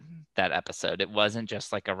that episode. It wasn't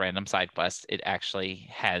just like a random side quest. It actually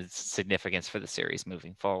has significance for the series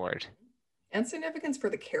moving forward. And significance for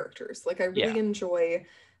the characters. Like, I really enjoy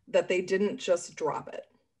that they didn't just drop it.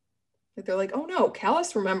 Like, they're like, oh no,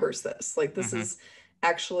 Kallus remembers this. Like, this is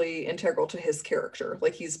actually integral to his character.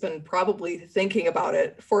 Like, he's been probably thinking about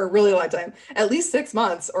it for a really long time, at least 6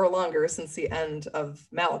 months or longer since the end of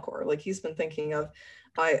Malachor. Like, he's been thinking of,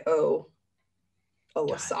 I owe a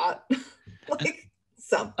Lasat, like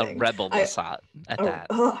something. A rebel Lasat at that.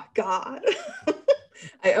 Oh God.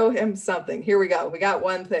 I owe him something. Here we go. We got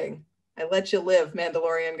one thing. I let you live,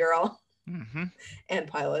 Mandalorian girl. And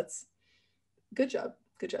pilots. Good job.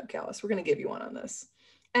 Good job, Kallus. We're going to give you one on this.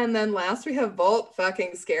 And then last we have Volt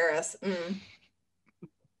fucking Scarus.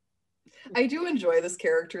 I do enjoy this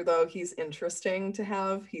character, though. He's interesting to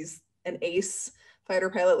have. He's an ace fighter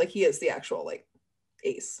pilot. Like, he is the actual, like,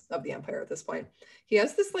 ace of the Empire at this point. He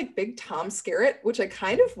has this, like, big Tom Skerritt, which I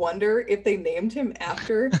kind of wonder if they named him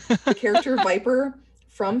after the character Viper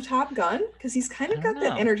from Top Gun, because he's kind of got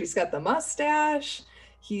that energy. He's got the mustache.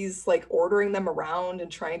 He's, like, ordering them around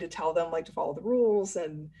and trying to tell them, like, to follow the rules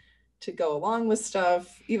and to go along with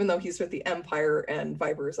stuff. Even though he's with the Empire and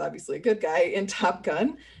Viper is obviously a good guy in Top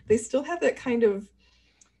Gun, they still have that kind of,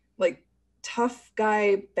 like, tough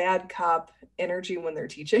guy, bad cop energy when they're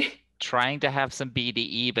teaching. Trying to have some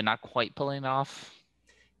BDE, but not quite pulling off.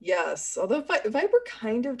 Yes, although Viper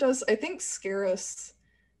kind of does. I think Scarus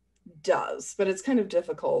does, but it's kind of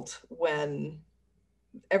difficult when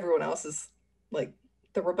everyone else is, like,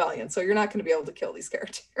 the rebellion. So you're not going to be able to kill these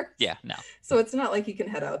characters. Yeah, no. So it's not like he can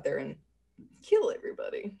head out there and kill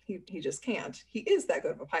everybody. He just can't. He is that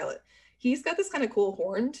good of a pilot. He's got this kind of cool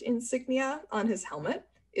horned insignia on his helmet.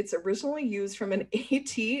 It's originally used from an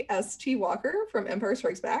AT-ST Walker from Empire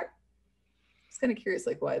Strikes Back. I was kind of curious,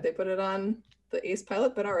 like, why they put it on the Ace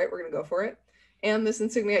pilot, but all right, we're going to go for it. And this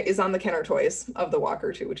insignia is on the Kenner toys of the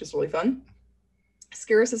Walker, too, which is really fun.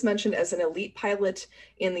 Scarus is mentioned as an elite pilot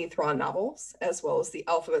in the Thrawn novels, as well as the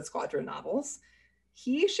Alphabet Squadron novels.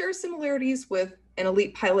 He shares similarities with an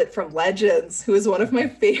elite pilot from Legends, who is one of my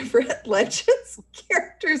favorite Legends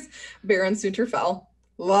characters, Baron Sunterfell.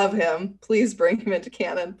 Love him. Please bring him into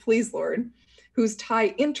canon. Please, Lord. Whose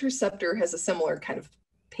TIE Interceptor has a similar kind of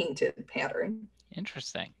painted pattern.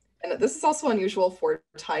 Interesting. And this is also unusual for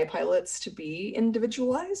TIE pilots to be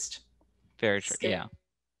individualized. Very true, yeah.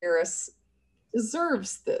 Scarus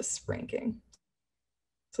deserves this ranking.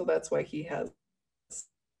 So that's why he has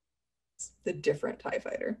the different TIE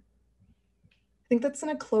fighter. I think that's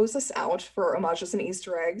going to close us out for homages and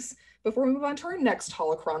Easter eggs. Before we move on to our next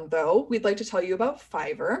holocron, though, we'd like to tell you about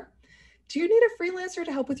Fiverr. Do you need a freelancer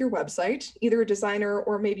to help with your website? Either a designer,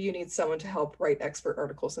 or maybe you need someone to help write expert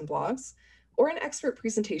articles and blogs, or an expert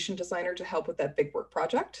presentation designer to help with that big work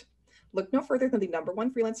project? Look no further than the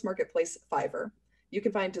 #1 freelance marketplace, Fiverr. You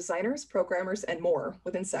can find designers, programmers, and more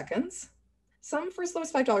within seconds, some for as low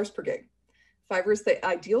as $5 per gig. Fiverr is the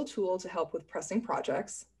ideal tool to help with pressing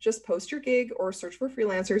projects. Just post your gig or search for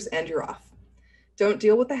freelancers and you're off. Don't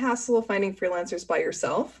deal with the hassle of finding freelancers by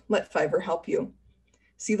yourself. Let Fiverr help you.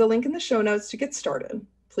 See the link in the show notes to get started.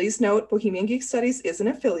 Please note, Bohemian Geek Studies is an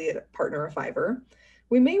affiliate partner of Fiverr.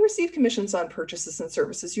 We may receive commissions on purchases and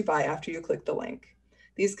services you buy after you click the link.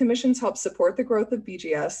 These commissions help support the growth of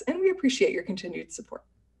BGS, and we appreciate your continued support.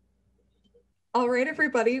 All right,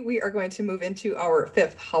 everybody, we are going to move into our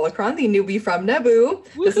 5th holocron, the newbie from Naboo.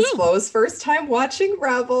 This is Flo's first time watching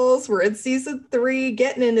Rebels. We're in season 3,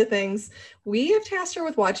 getting into things. We have tasked her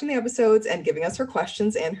with watching the episodes and giving us her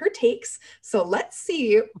questions and her takes. So let's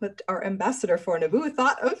see what our ambassador for Naboo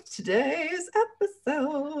thought of today's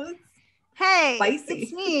episodes. Hey, Spicy.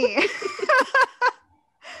 it's me.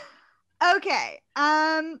 Okay.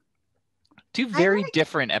 Two very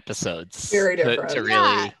different episodes. Very different. To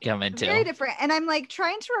really come into. Very different. And I'm like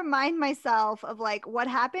trying to remind myself of like what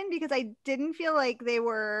happened because I didn't feel like they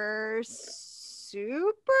were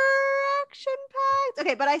super action packed.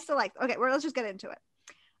 Okay, but I still like. Okay, well, let's just get into it.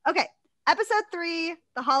 Okay, episode 3,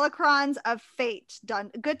 the Holocrons of Fate.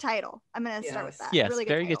 Done. Good title. I'm gonna start with that. Yes, really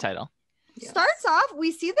very good title. Yes. Starts off,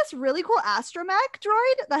 we see this really cool astromech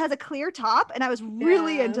droid that has a clear top, and I was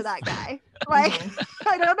really into that guy. Like,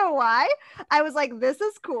 I don't know why. I was like, this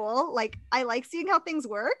is cool. Like, I like seeing how things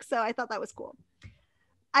work, so I thought that was cool.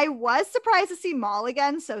 I was surprised to see Maul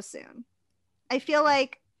again so soon. I feel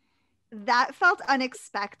like that felt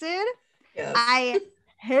unexpected. Yes. I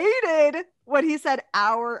hated when he said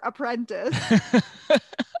our apprentice.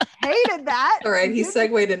 Hated that. All right, he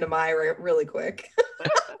segued into my really quick.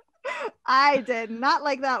 I did not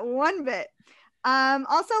like that one bit.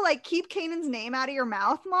 Also, like, keep Kanan's name out of your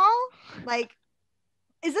mouth, Maul. Like,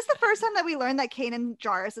 is this the first time that we learned that Kanan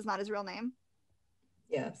Jarrus is not his real name?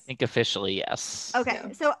 Yes. I think officially, yes. Okay,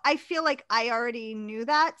 Yeah. so I feel like I already knew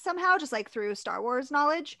that somehow, just like through Star Wars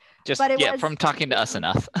knowledge. Just but it was, from talking to us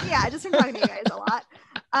enough. Yeah, just from talking to you guys a lot.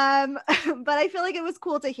 But I feel like it was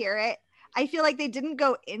cool to hear it. I feel like they didn't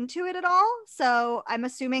go into it at all, so I'm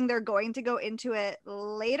assuming they're going to go into it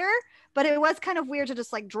later. But it was kind of weird to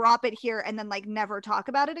just like drop it here and then like never talk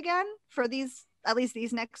about it again for these, at least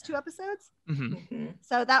these next 2 episodes. Mm-hmm. Mm-hmm.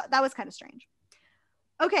 So that was kind of strange.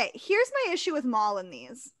 Okay, here's my issue with Maul in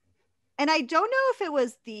these. And I don't know if it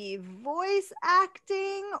was the voice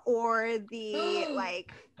acting or the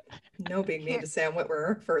like. No being mean to Sam Witwer,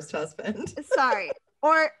 her first husband. Sorry.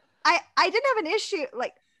 Or I didn't have an issue.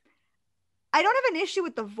 Like, I don't have an issue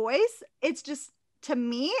with the voice. It's just, to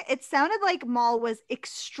me, it sounded like Maul was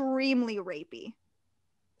extremely rapey.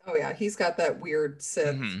 Oh yeah, he's got that weird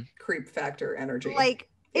Sith creep factor energy. Like,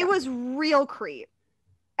 it was real creep.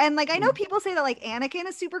 And like, I know people say that like Anakin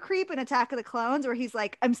is super creep in Attack of the Clones, where he's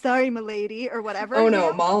like, "I'm sorry, milady," or whatever. Oh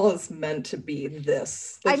no, Maul is meant to be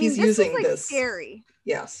this. Like, I mean, he's this using was, like, this. scary.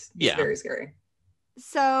 Yes. It's very scary.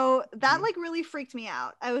 So that like really freaked me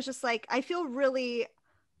out. I was just like, I feel really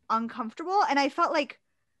uncomfortable, and I felt like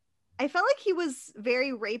he was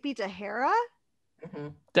very rapey to Hera.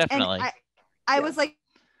 Definitely. And I was like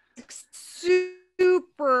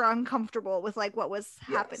super uncomfortable with like what was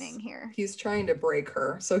happening here. He's trying to break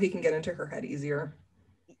her so he can get into her head easier.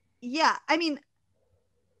 Yeah, I mean,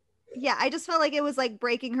 yeah, I just felt like it was like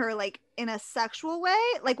breaking her like in a sexual way.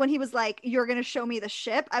 Like when he was like, "You're gonna show me the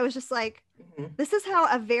ship," I was just like, this is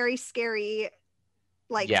how a very scary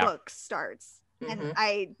like book starts. And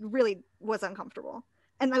I really was uncomfortable.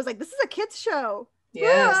 And I was like, this is a kids show.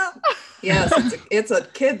 Yes. Yes, it's a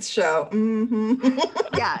kids show.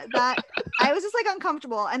 Yeah, that I was just like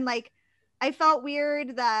uncomfortable. And like I felt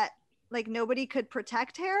weird that like nobody could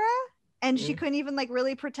protect Hera, and she couldn't even like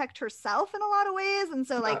really protect herself in a lot of ways. And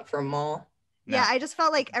so like not from Maul. Yeah, I just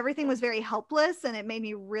felt like everything was very helpless, and it made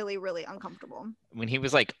me really, really uncomfortable. When he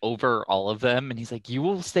was like over all of them, and he's like, "You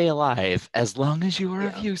will stay alive as long as you are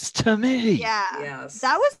of use to me." Yeah. Yes.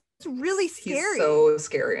 That was really scary. He's so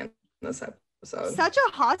scary in this episode. Such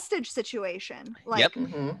a hostage situation. Like,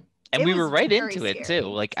 and we were right into it too.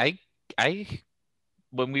 Like I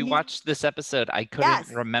when we watched this episode, I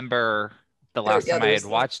couldn't remember the last time I had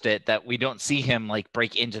watched it that we don't see him like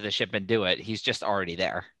break into the ship and do it. He's just already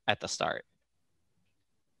there at the start.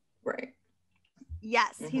 Right.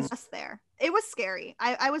 Yes, he's just there. It was scary.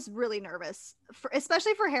 I was really nervous,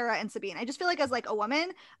 especially for Hera and Sabine. I just feel like as like a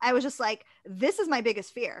woman, I was just like, this is my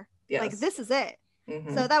biggest fear. Yes. Like, this is it.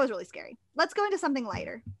 So that was really scary. Let's go into something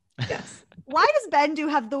lighter. Yes. Why does Bendu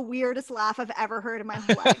have the weirdest laugh I've ever heard in my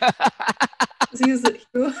whole life?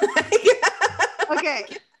 Okay.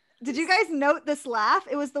 Did you guys note this laugh?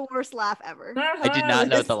 It was the worst laugh ever. I did not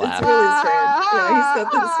note the laugh. It's really strange. Yeah, he's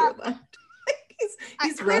got this weird laugh.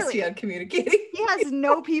 He's Clearly, rusty on communicating. He has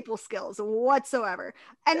no people skills whatsoever.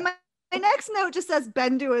 And my next note just says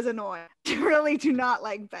Bendu is annoying. I really do not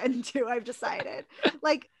like Bendu, I've decided.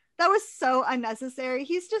 Like, that was so unnecessary.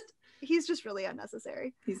 He's just really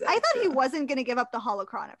unnecessary. I thought he wasn't going to give up the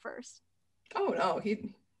holocron at first. Oh no,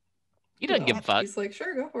 he doesn't give a fuck. He's like,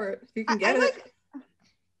 sure, go for it. If you can get it.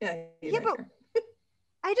 Yeah, but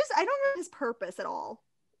I don't know his purpose at all.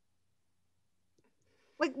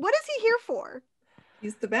 Like, what is he here for?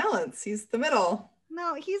 He's the balance. He's the middle.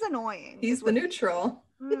 No, he's annoying. He's the neutral.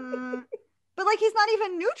 But like, he's not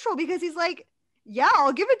even neutral because he's like, yeah,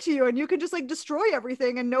 I'll give it to you and you can just like destroy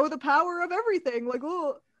everything and know the power of everything. Like,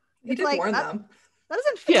 oh, He did warn them. That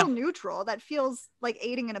doesn't feel neutral. That feels like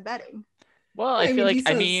aiding and abetting. Well, I feel like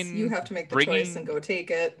you have to make the choice and go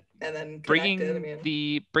take it, and then bringing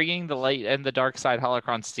the light and the dark side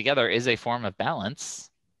holocrons together is a form of balance.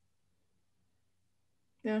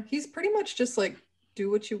 Yeah, he's pretty much just like,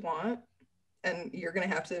 do what you want, and you're gonna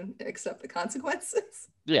have to accept the consequences.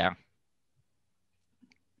 Yeah.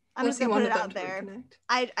 I'm just gonna put it out there.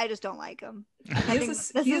 I just don't like him.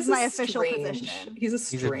 This is my official position.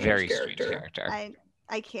 He's a very character. strange character.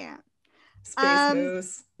 I can't. Space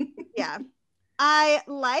Moose. Yeah. I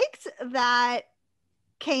liked that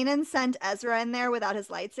Kanan sent Ezra in there without his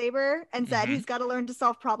lightsaber and said he's got to learn to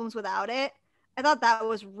solve problems without it. I thought that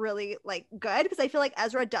was really like good because I feel like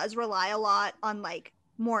Ezra does rely a lot on like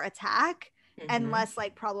more attack and less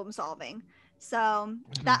like problem solving. So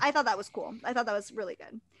that I thought that was cool. I thought that was really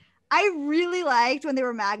good. I really liked when they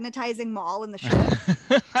were magnetizing Maul in the ship.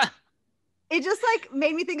 It just like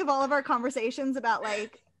made me think of all of our conversations about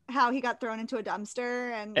like how he got thrown into a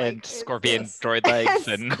dumpster and like, scorpion droid legs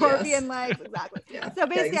and scorpion legs, exactly. So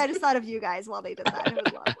basically I just thought of you guys while they did that. It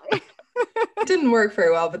was lovely. It didn't work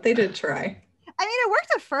very well, but they did try. I mean, it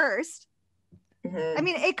worked at first. I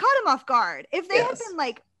mean, it caught him off guard. If they had been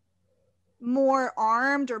like more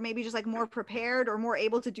armed or maybe just like more prepared or more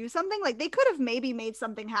able to do something, like they could have maybe made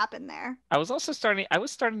something happen there. I was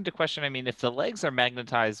starting to question, I mean, if the legs are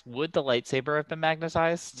magnetized, would the lightsaber have been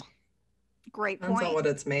magnetized? Great point. Depends on what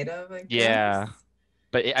it's made of, I guess. Yeah.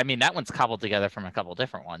 But I mean, that one's cobbled together from a couple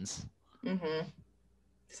different ones.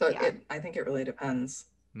 So I think it really depends.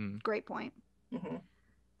 Great point.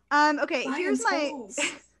 Okay, here's my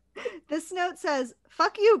this note says,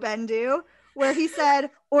 fuck you, Bendu, where he said,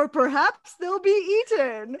 or perhaps they'll be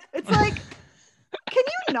eaten. It's like, can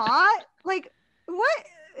you not? Like,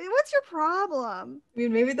 what's your problem? I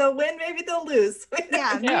mean, maybe they'll win, maybe they'll lose.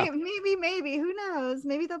 Maybe. Who knows?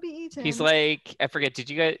 Maybe they'll be eaten. He's like, I forget. Did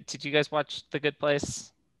you guys watch The Good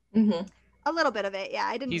Place? A little bit of it. Yeah,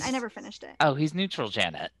 I never finished it. Oh, he's neutral,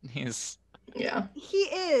 Janet. He is,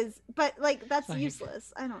 but like that's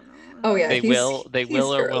useless. I don't know. Oh yeah, they will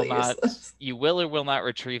or will not. Useless. You will or will not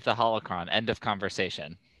retrieve the holocron. End of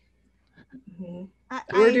conversation.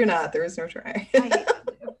 Or do not. There is no try. I hate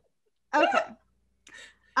that. Okay.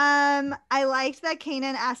 I liked that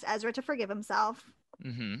Kanan asked Ezra to forgive himself.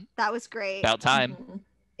 That was great. About time.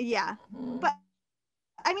 Yeah, but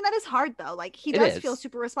I mean that is hard though. Like he does feel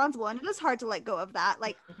super responsible, and it is hard to let go of that.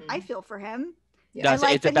 Like I feel for him. Yeah. No,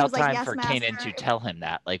 it's about time for Kanan to tell him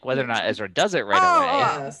that. Like whether or not Ezra does it right away.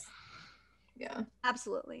 Yes. Yeah.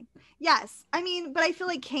 Absolutely. Yes. I mean, but I feel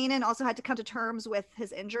like Kanan also had to come to terms with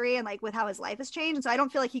his injury and like with how his life has changed. And so I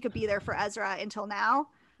don't feel like he could be there for Ezra until now.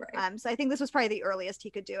 Right. So I think this was probably the earliest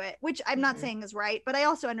he could do it, which I'm not saying is right, but I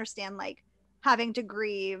also understand like having to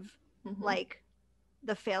grieve like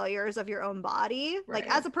the failures of your own body. Like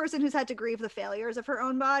as a person who's had to grieve the failures of her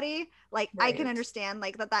own body, like I can understand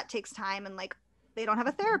like that takes time and like they don't have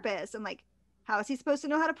a therapist and like how is he supposed to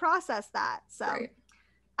know how to process that? So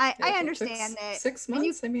I understand it. 6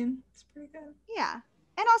 months. I mean, it's pretty good. Yeah.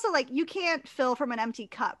 And also like you can't fill from an empty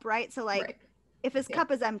cup, right? So like if his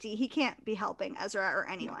cup is empty, he can't be helping Ezra or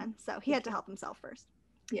anyone. So he had to help himself first.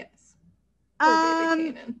 Yes. Poor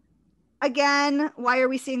baby Kanan. Again, why are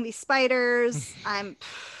we seeing these spiders? I'm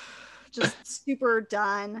just super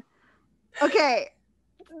done. Okay.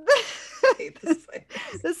 I hate this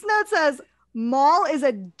This note says Maul is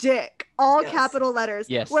a dick, all capital letters.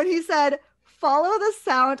 Yes. When he said, follow the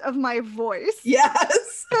sound of my voice.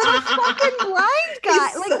 Yes. The fucking blind guy.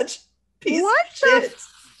 He's like, such piece what of shit. the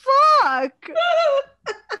fuck?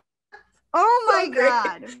 Oh my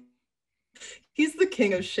God. He's the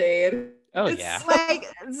king of shade. Oh, it's yeah. Like,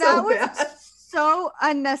 that was so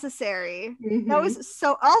unnecessary. That was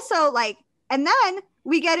so, also like, and then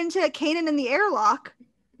we get into Kanan in the airlock.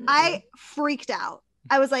 I freaked out.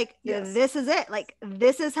 I was like, this is it. Like,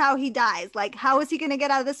 this is how he dies. Like, how is he going to get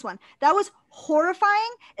out of this one? That was horrifying,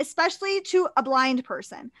 especially to a blind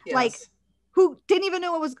person. Like, who didn't even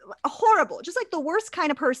know it was horrible. Just like the worst kind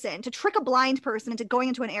of person to trick a blind person into going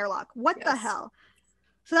into an airlock. What the hell?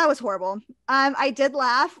 So that was horrible. I did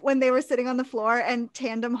laugh when they were sitting on the floor and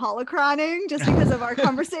tandem holocroning just because of our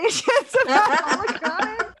conversations about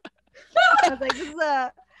holocroning. I was like, this is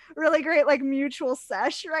a really great like mutual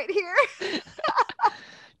sesh right here.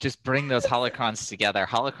 Just bring those holocrons together.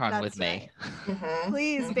 Holocron That's with me.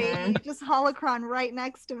 Please, baby, just holocron right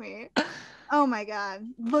next to me. Oh my god,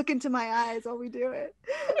 look into my eyes while we do it.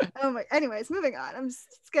 Anyways, moving on. It's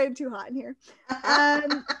getting too hot in here.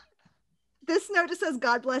 This note just says,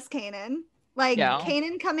 God bless Kanan. Like,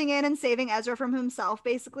 Kanan coming in and saving Ezra from himself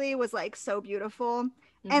basically was like so beautiful.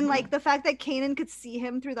 And like the fact that Kanan could see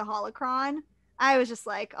him through the holocron, I was just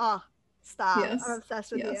like, oh, stop. Yes. I'm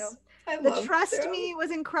obsessed with you. The trust me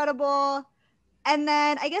was incredible. And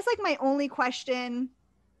then I guess like my only question,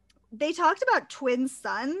 they talked about twin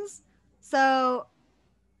suns. So,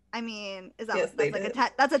 I mean, is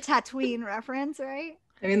that that's a Tatooine reference, right?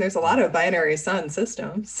 I mean, there's a lot of binary sun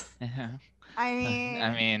systems.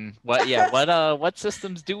 I mean, what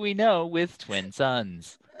systems do we know with twin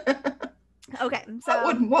suns? Okay,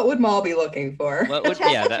 so what would Maul be looking for?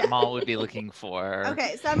 That Maul would be looking for.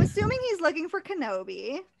 Okay, so I'm assuming he's looking for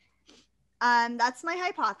Kenobi. That's my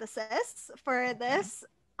hypothesis for this.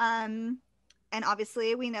 And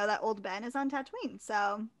obviously we know that old Ben is on Tatooine,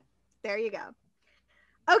 so there you go.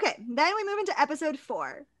 Okay, then we move into episode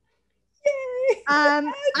 4. Yay!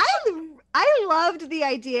 I loved the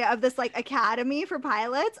idea of this like academy for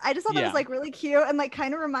pilots. I just thought that was like really cute and like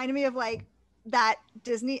kind of reminded me of like that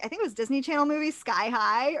Disney, I think it was Disney Channel movie Sky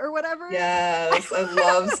High or whatever. Yes, I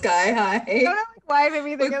love Sky High. I don't know why it made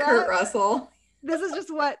me think of Kurt that. Russell. This is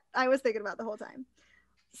just what I was thinking about the whole time.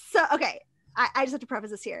 So, okay, I just have to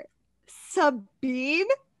preface this here. Sabine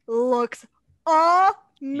looks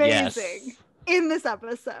amazing in this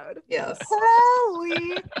episode. Yes.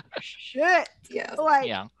 Holy shit. Yes.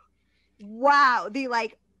 Like, wow. The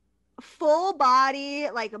like full body,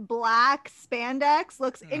 like black spandex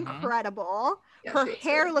looks incredible. Yeah, her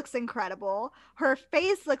hair looks incredible. Her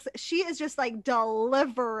face she is just like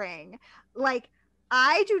delivering. Like,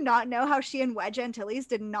 I do not know how she and Wedge Antilles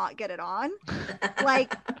did not get it on.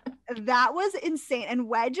 Like, that was insane. And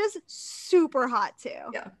Wedge is super hot too.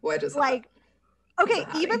 Yeah, Wedge is like, hot. Okay,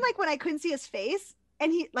 even like when I couldn't see his face,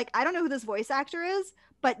 and he like, I don't know who this voice actor is,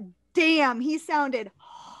 but damn, he sounded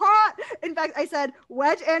hot. In fact, I said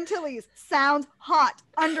Wedge Antilles sounds hot.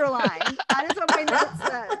 Underlined. That is what my note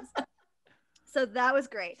says. So that was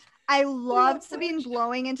great. I loved Sabine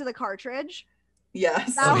blowing into the cartridge.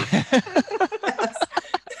 Yes. That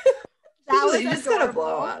was you just gotta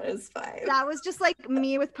blow on. It's fine. That was just like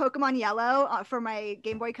me with Pokemon Yellow for my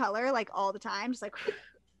Game Boy Color, like all the time, just like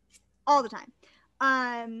all the time.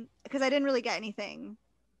 Because I didn't really get anything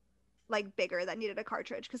like bigger that needed a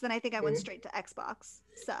cartridge. Because then I think I went straight to Xbox.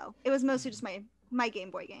 So it was mostly just my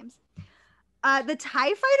Game Boy games. The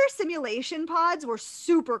TIE Fighter simulation pods were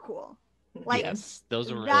super cool. Like, yes, those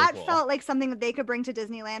are really that cool. felt like something that they could bring to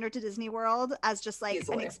Disneyland or to Disney World as just like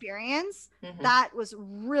an experience. That was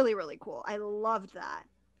really, really cool. I loved that.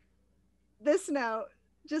 This note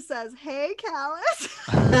just says, "Hey, Callus."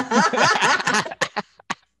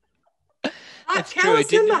 Hot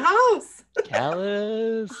Callus in the house.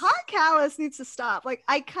 Callus. Hot Callus needs to stop. Like,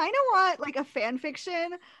 I kind of want like a fan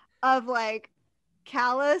fiction of like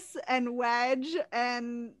Callus and Wedge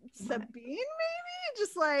and Sabine, maybe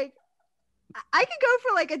just like. I could go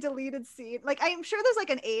for like a deleted scene. Like, I'm sure there's like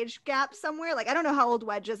an age gap somewhere. Like, I don't know how old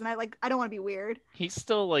Wedge is, and I don't want to be weird. He's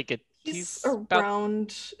still like he's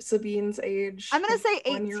around Sabine's age. I'm gonna say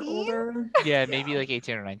 18. 1 year older. Yeah, maybe like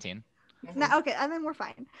 18 or 19. No, okay, and then we're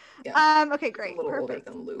fine. Yeah. Okay, great, a little perfect.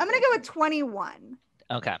 older than Luke, I'm gonna go with 21.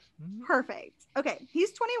 Okay. Perfect. Okay,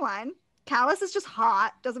 he's 21. Callus is just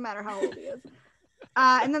hot. Doesn't matter how old he is.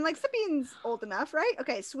 And then like Sabine's old enough, right?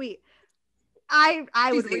 Okay, sweet. I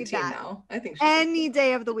would read that now. I think any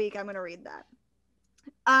day of the week. I'm gonna read that.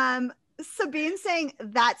 Sabine saying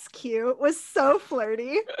 "that's cute" was so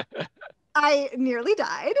flirty. I nearly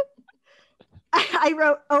died. I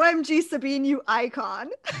wrote "OMG Sabine, you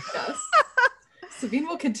icon." Yes. Sabine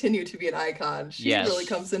will continue to be an icon. She really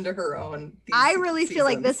comes into her own. I really feel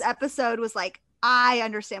like this episode was like, I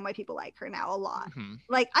understand why people like her now a lot.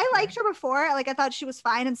 Like, I liked her before. Like, I thought she was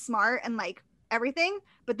fine and smart and like everything,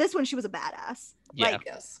 but this one she was a badass. Like,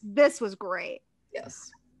 this was great. Yes.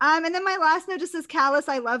 And then my last note just says, "Callus,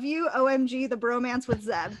 I love you. OMG, the bromance with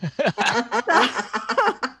Zeb."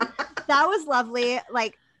 That was lovely.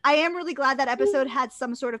 Like, I am really glad that episode had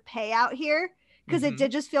some sort of payout here, because it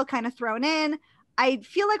did just feel kind of thrown in. I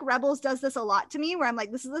feel like Rebels does this a lot to me, where I'm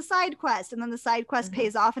like, this is a side quest, and then the side quest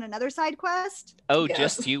pays off in another side quest. Oh,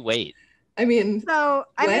 just you wait. I mean, so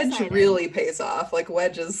Wedge really pays off. Like,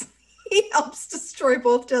 he helps destroy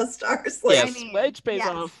both Death Stars. Like, yes, Wedge pays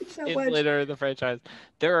off later in the franchise.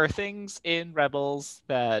 There are things in Rebels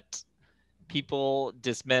that people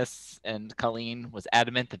dismiss, and Colleen was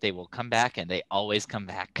adamant that they will come back, and they always come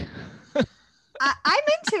back. I'm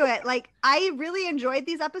into it. Like, I really enjoyed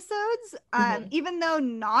these episodes, even though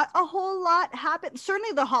not a whole lot happened.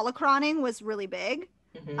 Certainly the holocroning was really big.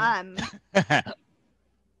 That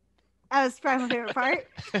was probably my favorite part.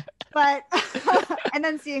 But and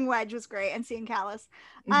then seeing Wedge was great, and seeing Callus.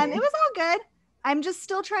 It was all good. I'm just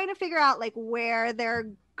still trying to figure out like where they're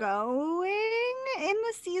going in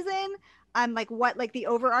the season. Like what like the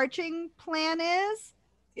overarching plan is.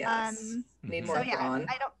 Yes. Need more Thrawn.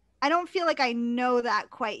 I don't feel like I know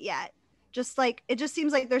that quite yet. Just like it just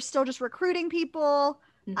seems like they're still just recruiting people.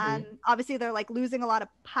 Obviously they're like losing a lot of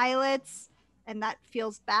pilots, and that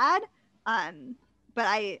feels bad. But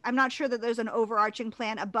I'm not sure that there's an overarching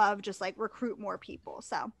plan above just like recruit more people.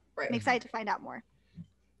 So I'm excited to find out more.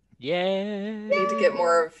 Yeah. We need to get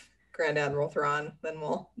more of Grand Admiral Thrawn. Then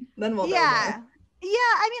we'll know more. Yeah,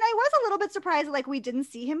 I mean, I was a little bit surprised that like we didn't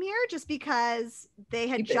see him here, just because they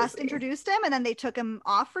had just introduced him and then they took him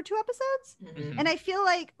off for 2 episodes. And I feel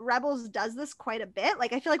like Rebels does this quite a bit.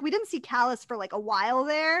 Like I feel like we didn't see Callus for like a while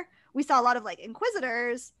there. We saw a lot of like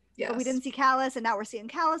Inquisitors, but we didn't see Callus, and now we're seeing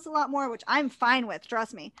Callus a lot more, which I'm fine with.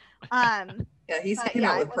 Trust me. Yeah, he's hanging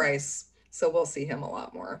out with Price, so we'll see him a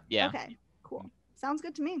lot more. Yeah. Okay. Cool. Sounds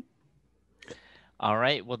good to me. All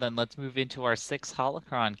right, well then let's move into our 6th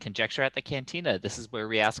Holocron, Conjecture at the Cantina. This is where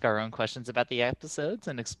we ask our own questions about the episodes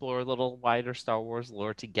and explore a little wider Star Wars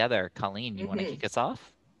lore together. Colleen, you want to kick us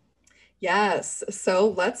off? Yes, so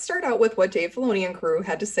let's start out with what Dave Filoni and crew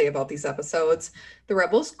had to say about these episodes. The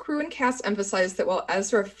Rebels crew and cast emphasized that while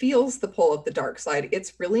Ezra feels the pull of the dark side,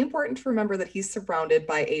 it's really important to remember that he's surrounded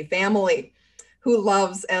by a family who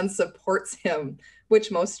loves and supports him,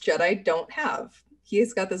 which most Jedi don't have.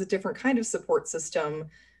 He's got this a different kind of support system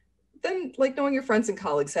than like knowing your friends and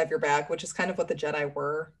colleagues have your back, which is kind of what the Jedi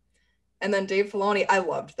were. And then Dave Filoni, I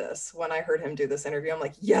loved this. When I heard him do this interview, I'm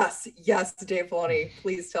like, yes, Dave Filoni,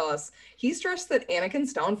 please tell us. He stressed that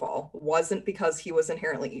Anakin's downfall wasn't because he was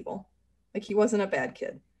inherently evil. Like he wasn't a bad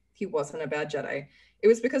kid. He wasn't a bad Jedi. It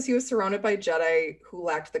was because he was surrounded by Jedi who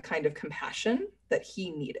lacked the kind of compassion that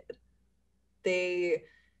he needed. They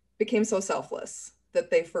became so selfless that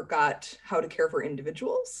they forgot how to care for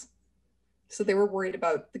individuals. So they were worried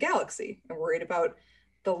about the galaxy and worried about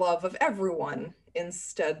the love of everyone.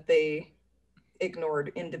 Instead, they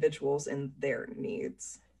ignored individuals and their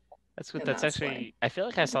needs. That's good. That's actually, I feel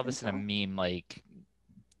like I saw this in a meme like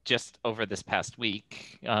just over this past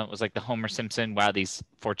week. It was like the Homer Simpson, wow, these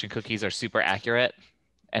fortune cookies are super accurate.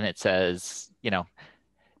 And it says, you know,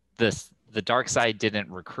 the dark side didn't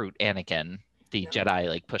recruit Anakin. The Jedi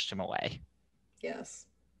like pushed him away. Yes.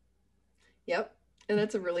 Yep. And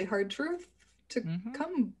it's a really hard truth to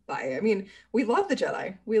come by. I mean, we love the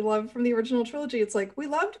Jedi. We love from the original trilogy. It's like, we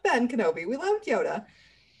loved Ben Kenobi. We loved Yoda.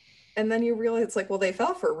 And then you realize it's like, well, they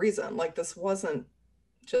fell for a reason. Like this wasn't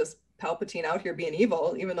just Palpatine out here being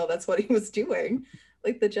evil, even though that's what he was doing.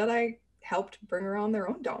 Like the Jedi helped bring around their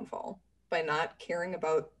own downfall by not caring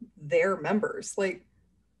about their members. Like,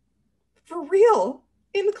 for real.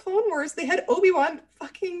 In the Clone Wars, they had Obi-Wan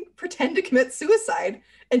fucking pretend to commit suicide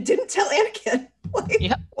and didn't tell Anakin. Like,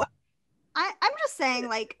 what? I'm just saying,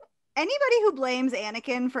 like, anybody who blames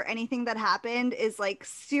Anakin for anything that happened is, like,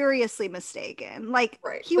 seriously mistaken. Like,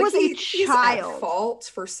 he was a child. He's at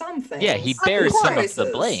fault for something. Yeah, he bears some of the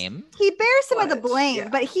blame. He bears some of the blame,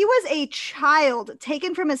 but he was a child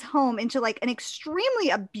taken from his home into, like, an extremely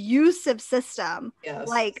abusive system. Yes.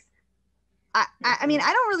 Like, I mean,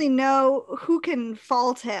 I don't really know who can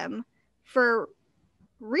fault him for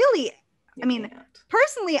really. I mean,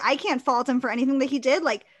 personally, I can't fault him for anything that he did.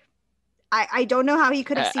 Like, I don't know how he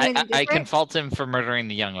could have seen anything different. I can fault him for murdering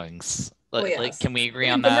the younglings. Like, can we agree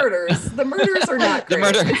on the that? The murders are not great.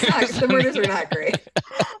 The murders are not great.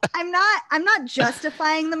 I'm not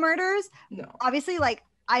justifying the murders. No. Obviously, like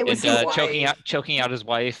I was choking out his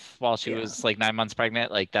wife while she was like 9 months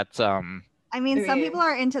pregnant. Like that's I mean, some people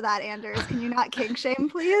are into that, Anders. Can you not kink shame,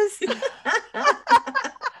 please?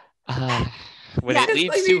 When it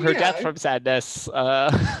leads to her death from sadness.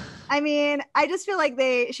 I mean, I just feel like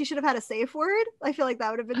she should have had a safe word. I feel like that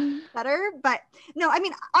would have been better. But no, I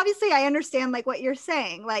mean, obviously I understand like what you're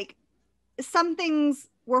saying. Like some things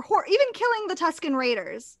were even killing the Tusken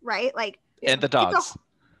Raiders, right? Like and the dogs.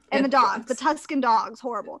 And the dogs, the Tusken dogs,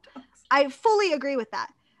 horrible. I fully agree with that.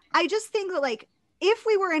 I just think that like if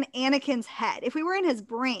we were in Anakin's head, if we were in his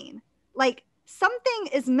brain, like something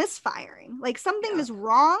is misfiring, like something is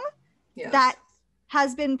wrong that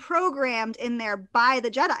has been programmed in there by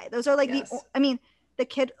the Jedi. Those are like the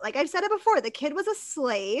kid, like I've said it before, the kid was a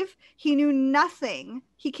slave. He knew nothing.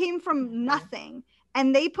 He came from nothing.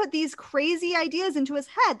 And they put these crazy ideas into his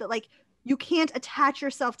head that like, you can't attach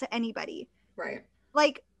yourself to anybody. Right.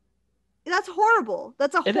 Like, That's horrible.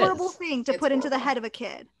 That's a It horrible is. thing to It's put into the horrible. head of a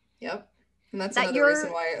kid. Yep. And that's That another you're-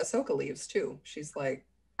 reason why Ahsoka leaves too. She's like,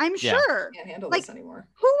 I'm Yeah. sure. can't handle Like, this anymore.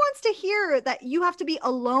 who wants to hear that you have to be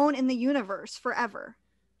alone in the universe forever?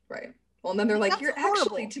 Right. Well, and then they're Like, like, that's you're actually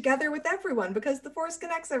horrible. together with everyone because the Force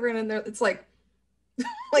connects everyone. And it's like,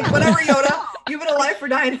 like, whatever, Yoda, you've been alive for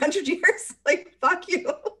 900 years. Like, fuck you.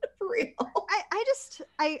 For real.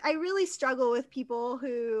 I really struggle with people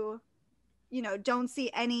who, you know, don't see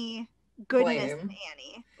any goodness in Blame.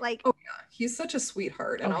 Annie. Like, Oh, yeah. He's such a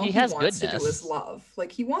sweetheart. And Oh, all he he has wants to do goodness. is love.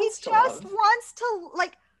 Like, he he wants just to love. wants to,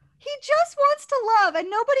 like, he just wants to love, and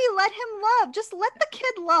nobody let him love. Just let the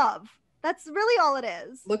kid love. That's really all it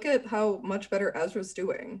is. Look at how much better Ezra's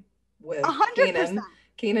doing with 100%.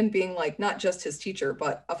 Kanan being like not just his teacher,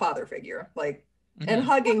 but a father figure. Like, Mhm. and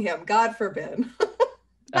hugging him, God forbid.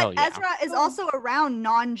 But Oh, yeah. Ezra is also around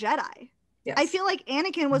non-Jedi. Yes. I feel like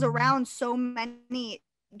Anakin was around so many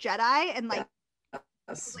Jedi, and like,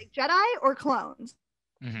 Yes. like Jedi or clones.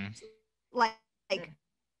 Mhm. Like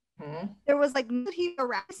Mhm. there was like he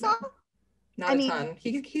around. I saw. Not I a mean- ton.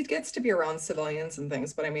 He gets to be around civilians and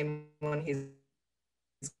things, but I mean, when he's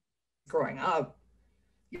growing up,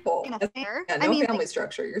 people, In a fair. yeah, I no mean, family like,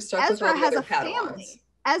 structure. You're stuck with Ezra all the has other a Padawans. family.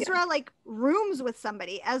 Ezra like rooms with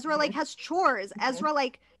somebody. Ezra like has chores. Ezra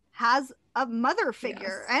like has a mother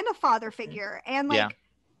figure Yes. and a father figure and like Yeah.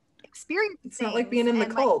 experience. It's not like being in the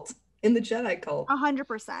cult, in the Jedi cult,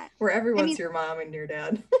 100%. where everyone's mean- your mom and your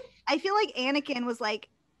dad. I feel like Anakin was like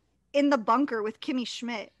in the bunker with Kimmy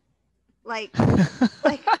Schmidt. Like,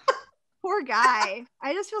 like poor guy.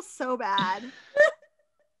 I just feel so bad.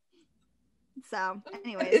 So,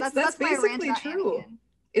 anyways, that's my rant basically about true. Anakin.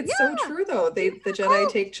 It's so Yeah. true, though. The Jedi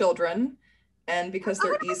take children, and because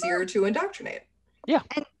they're 100%. easier to indoctrinate.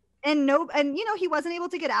 And you know, he wasn't able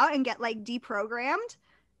to get out and get like deprogrammed,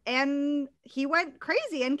 and he went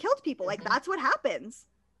crazy and killed people. Like Mhm. that's what happens.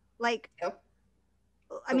 Like, Yep.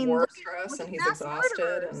 I The mean, war look stress, look and at he's mass exhausted,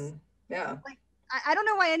 murderers. and yeah. I don't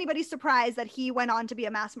know why anybody's surprised that he went on to be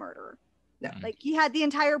a mass murderer. No. Like he had the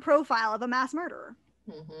entire profile of a mass murderer.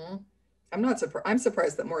 hmm I'm not surprised. I'm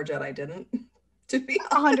surprised that more Jedi didn't. To be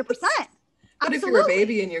 100%. But if you're a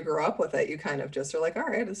baby and you grew up with it, you kind of just are like, all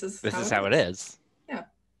right, this is how it is.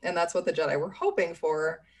 And that's what the Jedi were hoping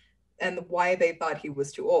for, and why they thought he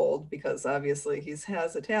was too old, because obviously he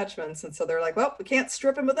has attachments, and so they're like, well, we can't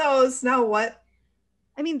strip him of those. Now what?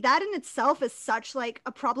 I mean, that in itself is such like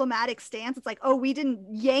a problematic stance. It's like, oh, we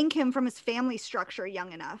didn't yank him from his family structure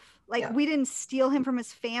young enough. Like Yeah. we didn't steal him from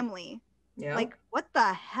his family. Yeah. Like what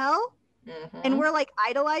the hell? Mhm. And we're like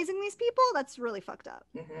idolizing these people? That's really fucked up.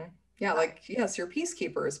 Yeah, like, yes, you're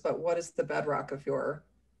peacekeepers, but what is the bedrock of your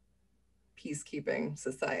peacekeeping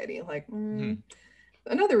society? Like,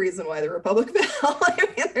 another reason why the Republic fell. I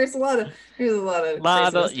mean, there's a lot of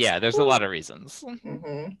craziness. Yeah, there's a lot of reasons.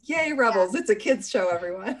 Yay, Rebels. It's a kids show,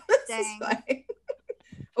 everyone. This is Dang. fine.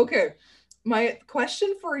 Okay. My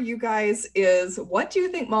question for you guys is, what do you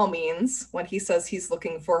think Maul means when he says he's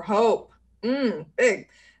looking for hope? Big.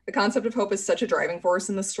 The concept of hope is such a driving force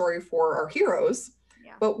in the story for our heroes,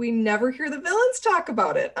 Yeah. but we never hear the villains talk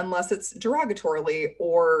about it unless it's derogatorily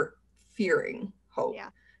or fearing hope. Yeah.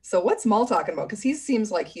 So what's Maul talking about? Because he seems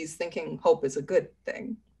like he's thinking hope is a good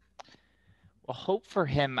thing. Well, hope for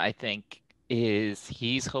him, I think, is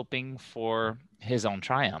he's hoping for his own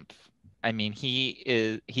triumph. I mean,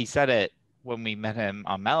 he said it when we met him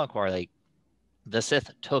on Malachor, like, the Sith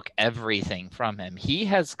took everything from him. He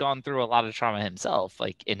has gone through a lot of trauma himself,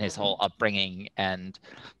 like in his whole upbringing and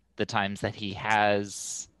the times that he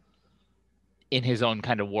has, in his own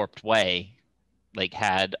kind of warped way, like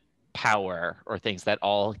had power or things that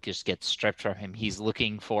all just get stripped from him. He's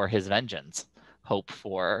looking for his vengeance, hope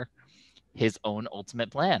for his own ultimate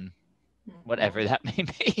plan, whatever that may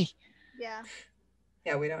be. Yeah.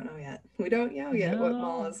 Yeah, we don't know yet. We don't know yet what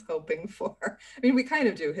Maul is hoping for. I mean, we kind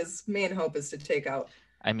of do. His main hope is to take out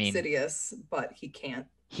Sidious, but he can't.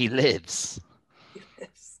 He lives. He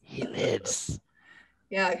lives. He lives.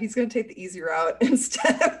 Yeah, he's going to take the easy route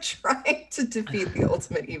instead of trying to defeat the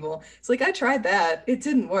ultimate evil. It's like, I tried that. It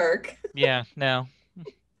didn't work. Yeah, no.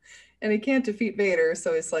 And he can't defeat Vader,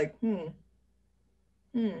 so he's like,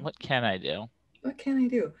 What can I do? What can I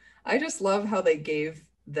do? I just love how they gave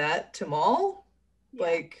that to Maul. Yeah.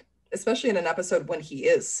 Like, especially in an episode when he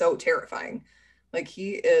is so terrifying. Like,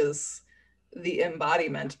 he is the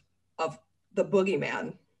embodiment of the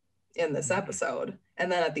boogeyman in this episode.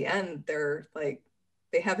 And then at the end, they're like,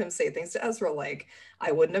 they have him say things to Ezra like,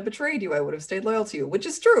 I wouldn't have betrayed you. I would have stayed loyal to you, which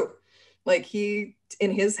is true. Like, he,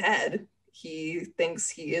 in his head, he thinks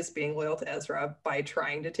he is being loyal to Ezra by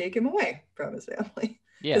trying to take him away from his family.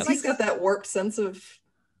 Yeah. Because he's got that warped sense of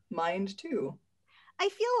mind too. I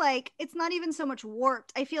feel like it's not even so much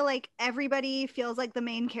warped. I feel like everybody feels like the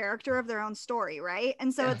main character of their own story, right?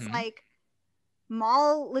 And so it's like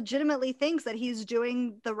Maul legitimately thinks that he's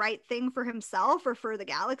doing the right thing for himself or for the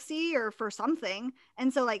galaxy or for something.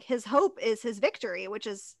 And so like his hope is his victory, which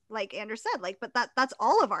is like Andrew said, like, but that's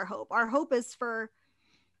all of our hope. Our hope is for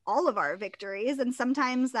all of our victories. And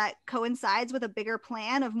sometimes that coincides with a bigger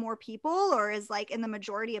plan of more people or is like in the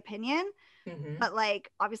majority opinion. But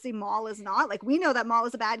like obviously Maul is not. Like we know that Maul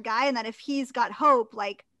is a bad guy and that if he's got hope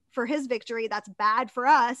like for his victory, that's bad for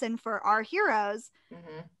us and for our heroes.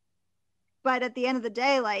 But at the end of the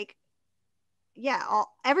day, like, yeah,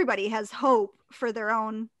 everybody has hope for their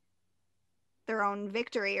own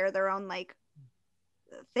victory or their own like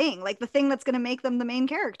thing, like the thing that's going to make them the main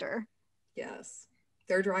character. Yes,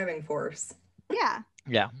 their driving force.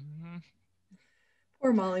 Yeah.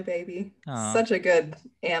 Poor Molly baby. Aww. Such a good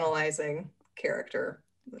analyzing character.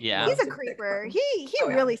 Yeah. He's a creeper. He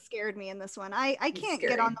really scared me in this one. I can't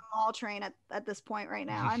get on the Maul train at this point right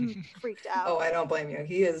now. I'm freaked out. Oh, I don't blame you.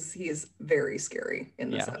 He is very scary in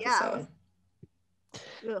this episode.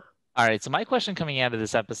 Ugh. All right, so my question coming out of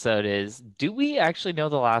this episode is, do we actually know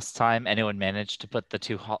the last time anyone managed to put the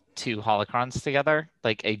two holocrons together?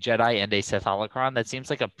 Like a Jedi and a Sith holocron? That seems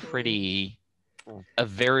like a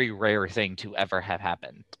very rare thing to ever have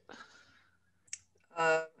happened.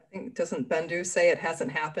 I think, doesn't Bendu say it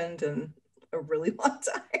hasn't happened in a really long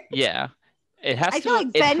time? Yeah. I feel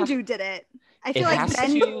like Bendu did it. I feel like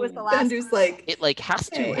Bendu was the last Bendu's like... It like has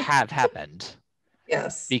to have happened.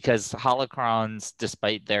 Yes. Because holocrons,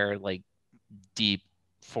 despite their like deep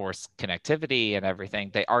force connectivity and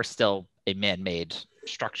everything, they are still a man-made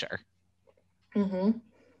structure.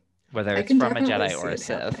 Whether it's from a Jedi or a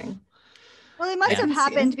Sith. Happening. Well, it must have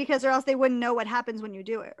happened because or else they wouldn't know what happens when you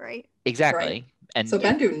do it, right? Exactly. Right. And so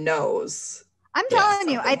Bendu knows. I'm telling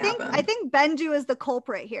you, I think Bendu is the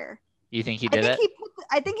culprit here. You think he did it?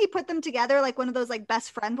 I think he put them together like one of those like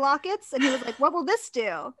best friend lockets, and he was like, "What will this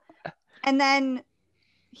do?" And then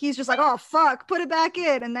he's just like, "Oh fuck, put it back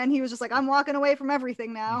in." And then he was just like, "I'm walking away from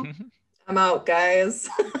everything now. I'm out, guys."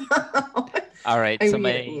 All right. So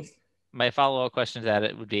my follow-up question to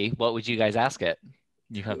that would be, what would you guys ask it?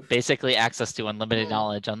 You have basically access to unlimited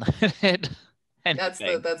knowledge, unlimited. That's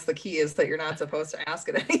the key, is that you're not supposed to ask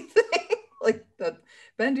it anything. Like that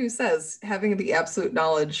Bendu says, having the absolute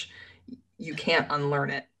knowledge, you can't unlearn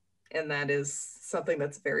it, and that is something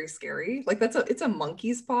that's very scary. Like it's a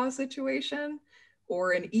monkey's paw situation,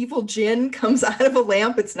 or an evil djinn comes out of a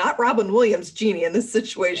lamp. It's not Robin Williams' genie in this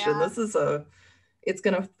situation. This is it's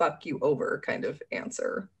gonna fuck you over kind of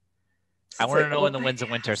answer. I want to know when the Winds of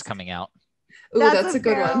Winter is coming out. Ooh, that's a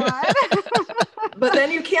good one. But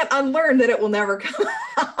then you can't unlearn that it will never come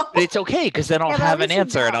out. But it's okay, because then I'll have an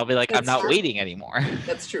answer and I'll be like, I'm not waiting anymore.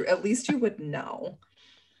 That's true. At least you would know.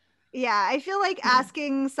 Yeah, I feel like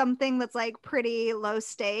asking something that's like pretty low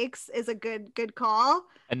stakes is a good call.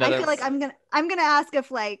 I feel like I'm gonna ask if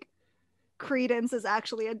like Credence is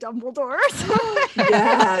actually a Dumbledore or something.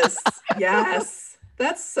 Yes.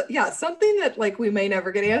 That's something that like we may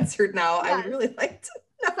never get answered now. Yes. I would really like to know.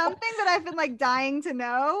 Something that I've been like dying to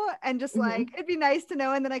know, and just like it'd be nice to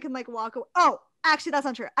know, and then I can like walk away. Oh, actually that's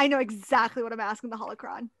not true. I know exactly what I'm asking the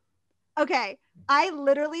holocron. Okay, I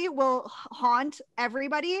literally will haunt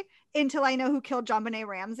everybody until I know who killed JonBenet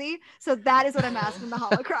Ramsey. So that is what I'm asking the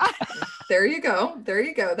holocron. There you go.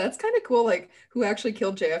 That's kind of cool. Like, who actually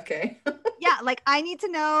killed JFK? Yeah, like I need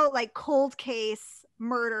to know like cold case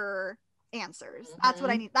murder answers. That's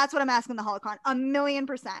what I need. That's what I'm asking the holocron.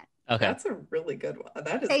 1,000,000%. Okay. That's a really good one.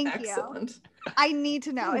 That is excellent. I need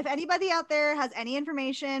to know. If anybody out there has any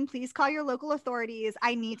information, please call your local authorities.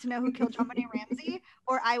 I need to know who killed JonBenet Ramsey,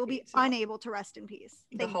 or I will be unable to rest in peace.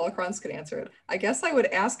 The holocrons could answer it. I guess I would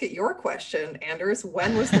ask it your question, Anders.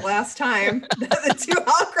 When was the last time that the two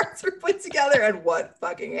holocrons were put together, and what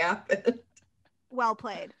fucking happened? Well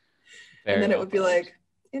played. And then it would be like,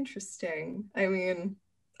 interesting. I mean,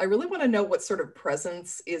 I really want to know what sort of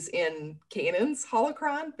presence is in Kanan's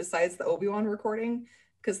holocron besides the Obi-Wan recording,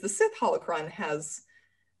 because the Sith holocron has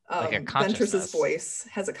Ventress's voice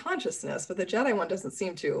has a consciousness, but the Jedi one doesn't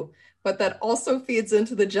seem to. But that also feeds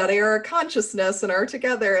into the Jedi are consciousness and are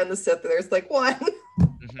together, and the Sith there's like one.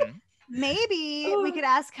 Maybe we could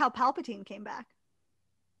ask how Palpatine came back.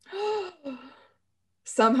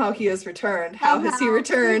 Somehow he has returned. How has he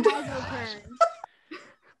returned?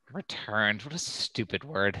 Returned. What a stupid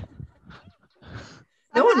word.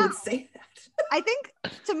 No one would say that. I think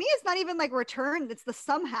to me it's not even like returned, it's the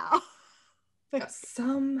somehow.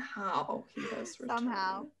 Somehow he has returned.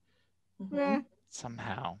 Somehow. Mm-hmm.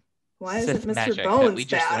 Somehow. Why isn't Sith Mr. magic that Bones we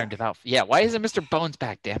just back? learned about. Yeah, why isn't Mr. Bones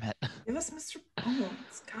back? Damn it! Give us Mr.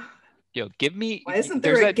 Bones. God. Yo, give me. Why isn't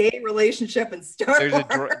there a gay relationship in Star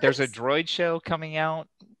Wars? There's a droid show coming out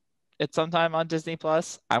at some time on Disney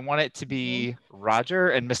Plus. I want it to be Roger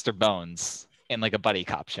and Mr. Bones in like a buddy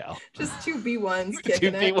cop show. Just two B1s Two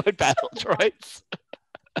kicking it. B1 battle droids.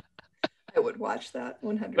 I would watch that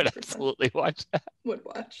 100%. Would absolutely watch that. Would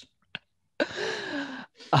watch.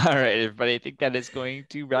 All right, everybody. I think that is going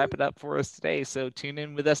to wrap it up for us today. So tune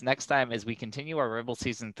in with us next time as we continue our Rebel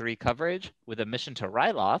Season 3 coverage with a mission to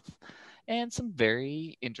Ryloth and some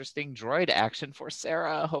very interesting droid action for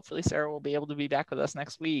Sarah. Hopefully Sarah will be able to be back with us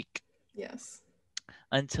next week. Yes.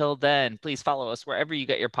 Until then, please follow us wherever you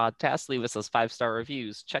get your podcasts. Leave us those 5-star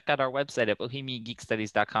reviews. Check out our website at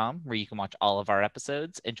bohemiangeekstudies.com, where you can watch all of our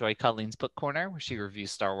episodes. Enjoy Colleen's Book Corner, where she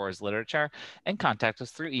reviews Star Wars literature, and contact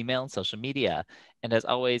us through email and social media. And as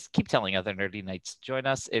always, keep telling other nerdy knights to join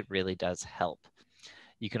us. It really does help.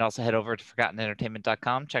 You can also head over to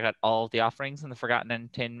ForgottenEntertainment.com, check out all of the offerings in the Forgotten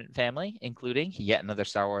Entertainment family, including yet another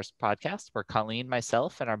Star Wars podcast where Colleen,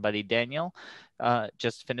 myself, and our buddy Daniel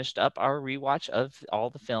just finished up our rewatch of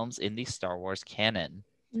all the films in the Star Wars canon.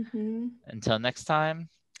 Mm-hmm. Until next time,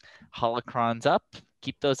 holocrons up.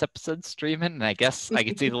 Keep those episodes streaming, and I guess I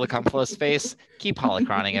can see the look on Flo's face. Keep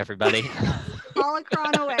holocroning, everybody.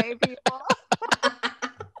 Holocron away, people.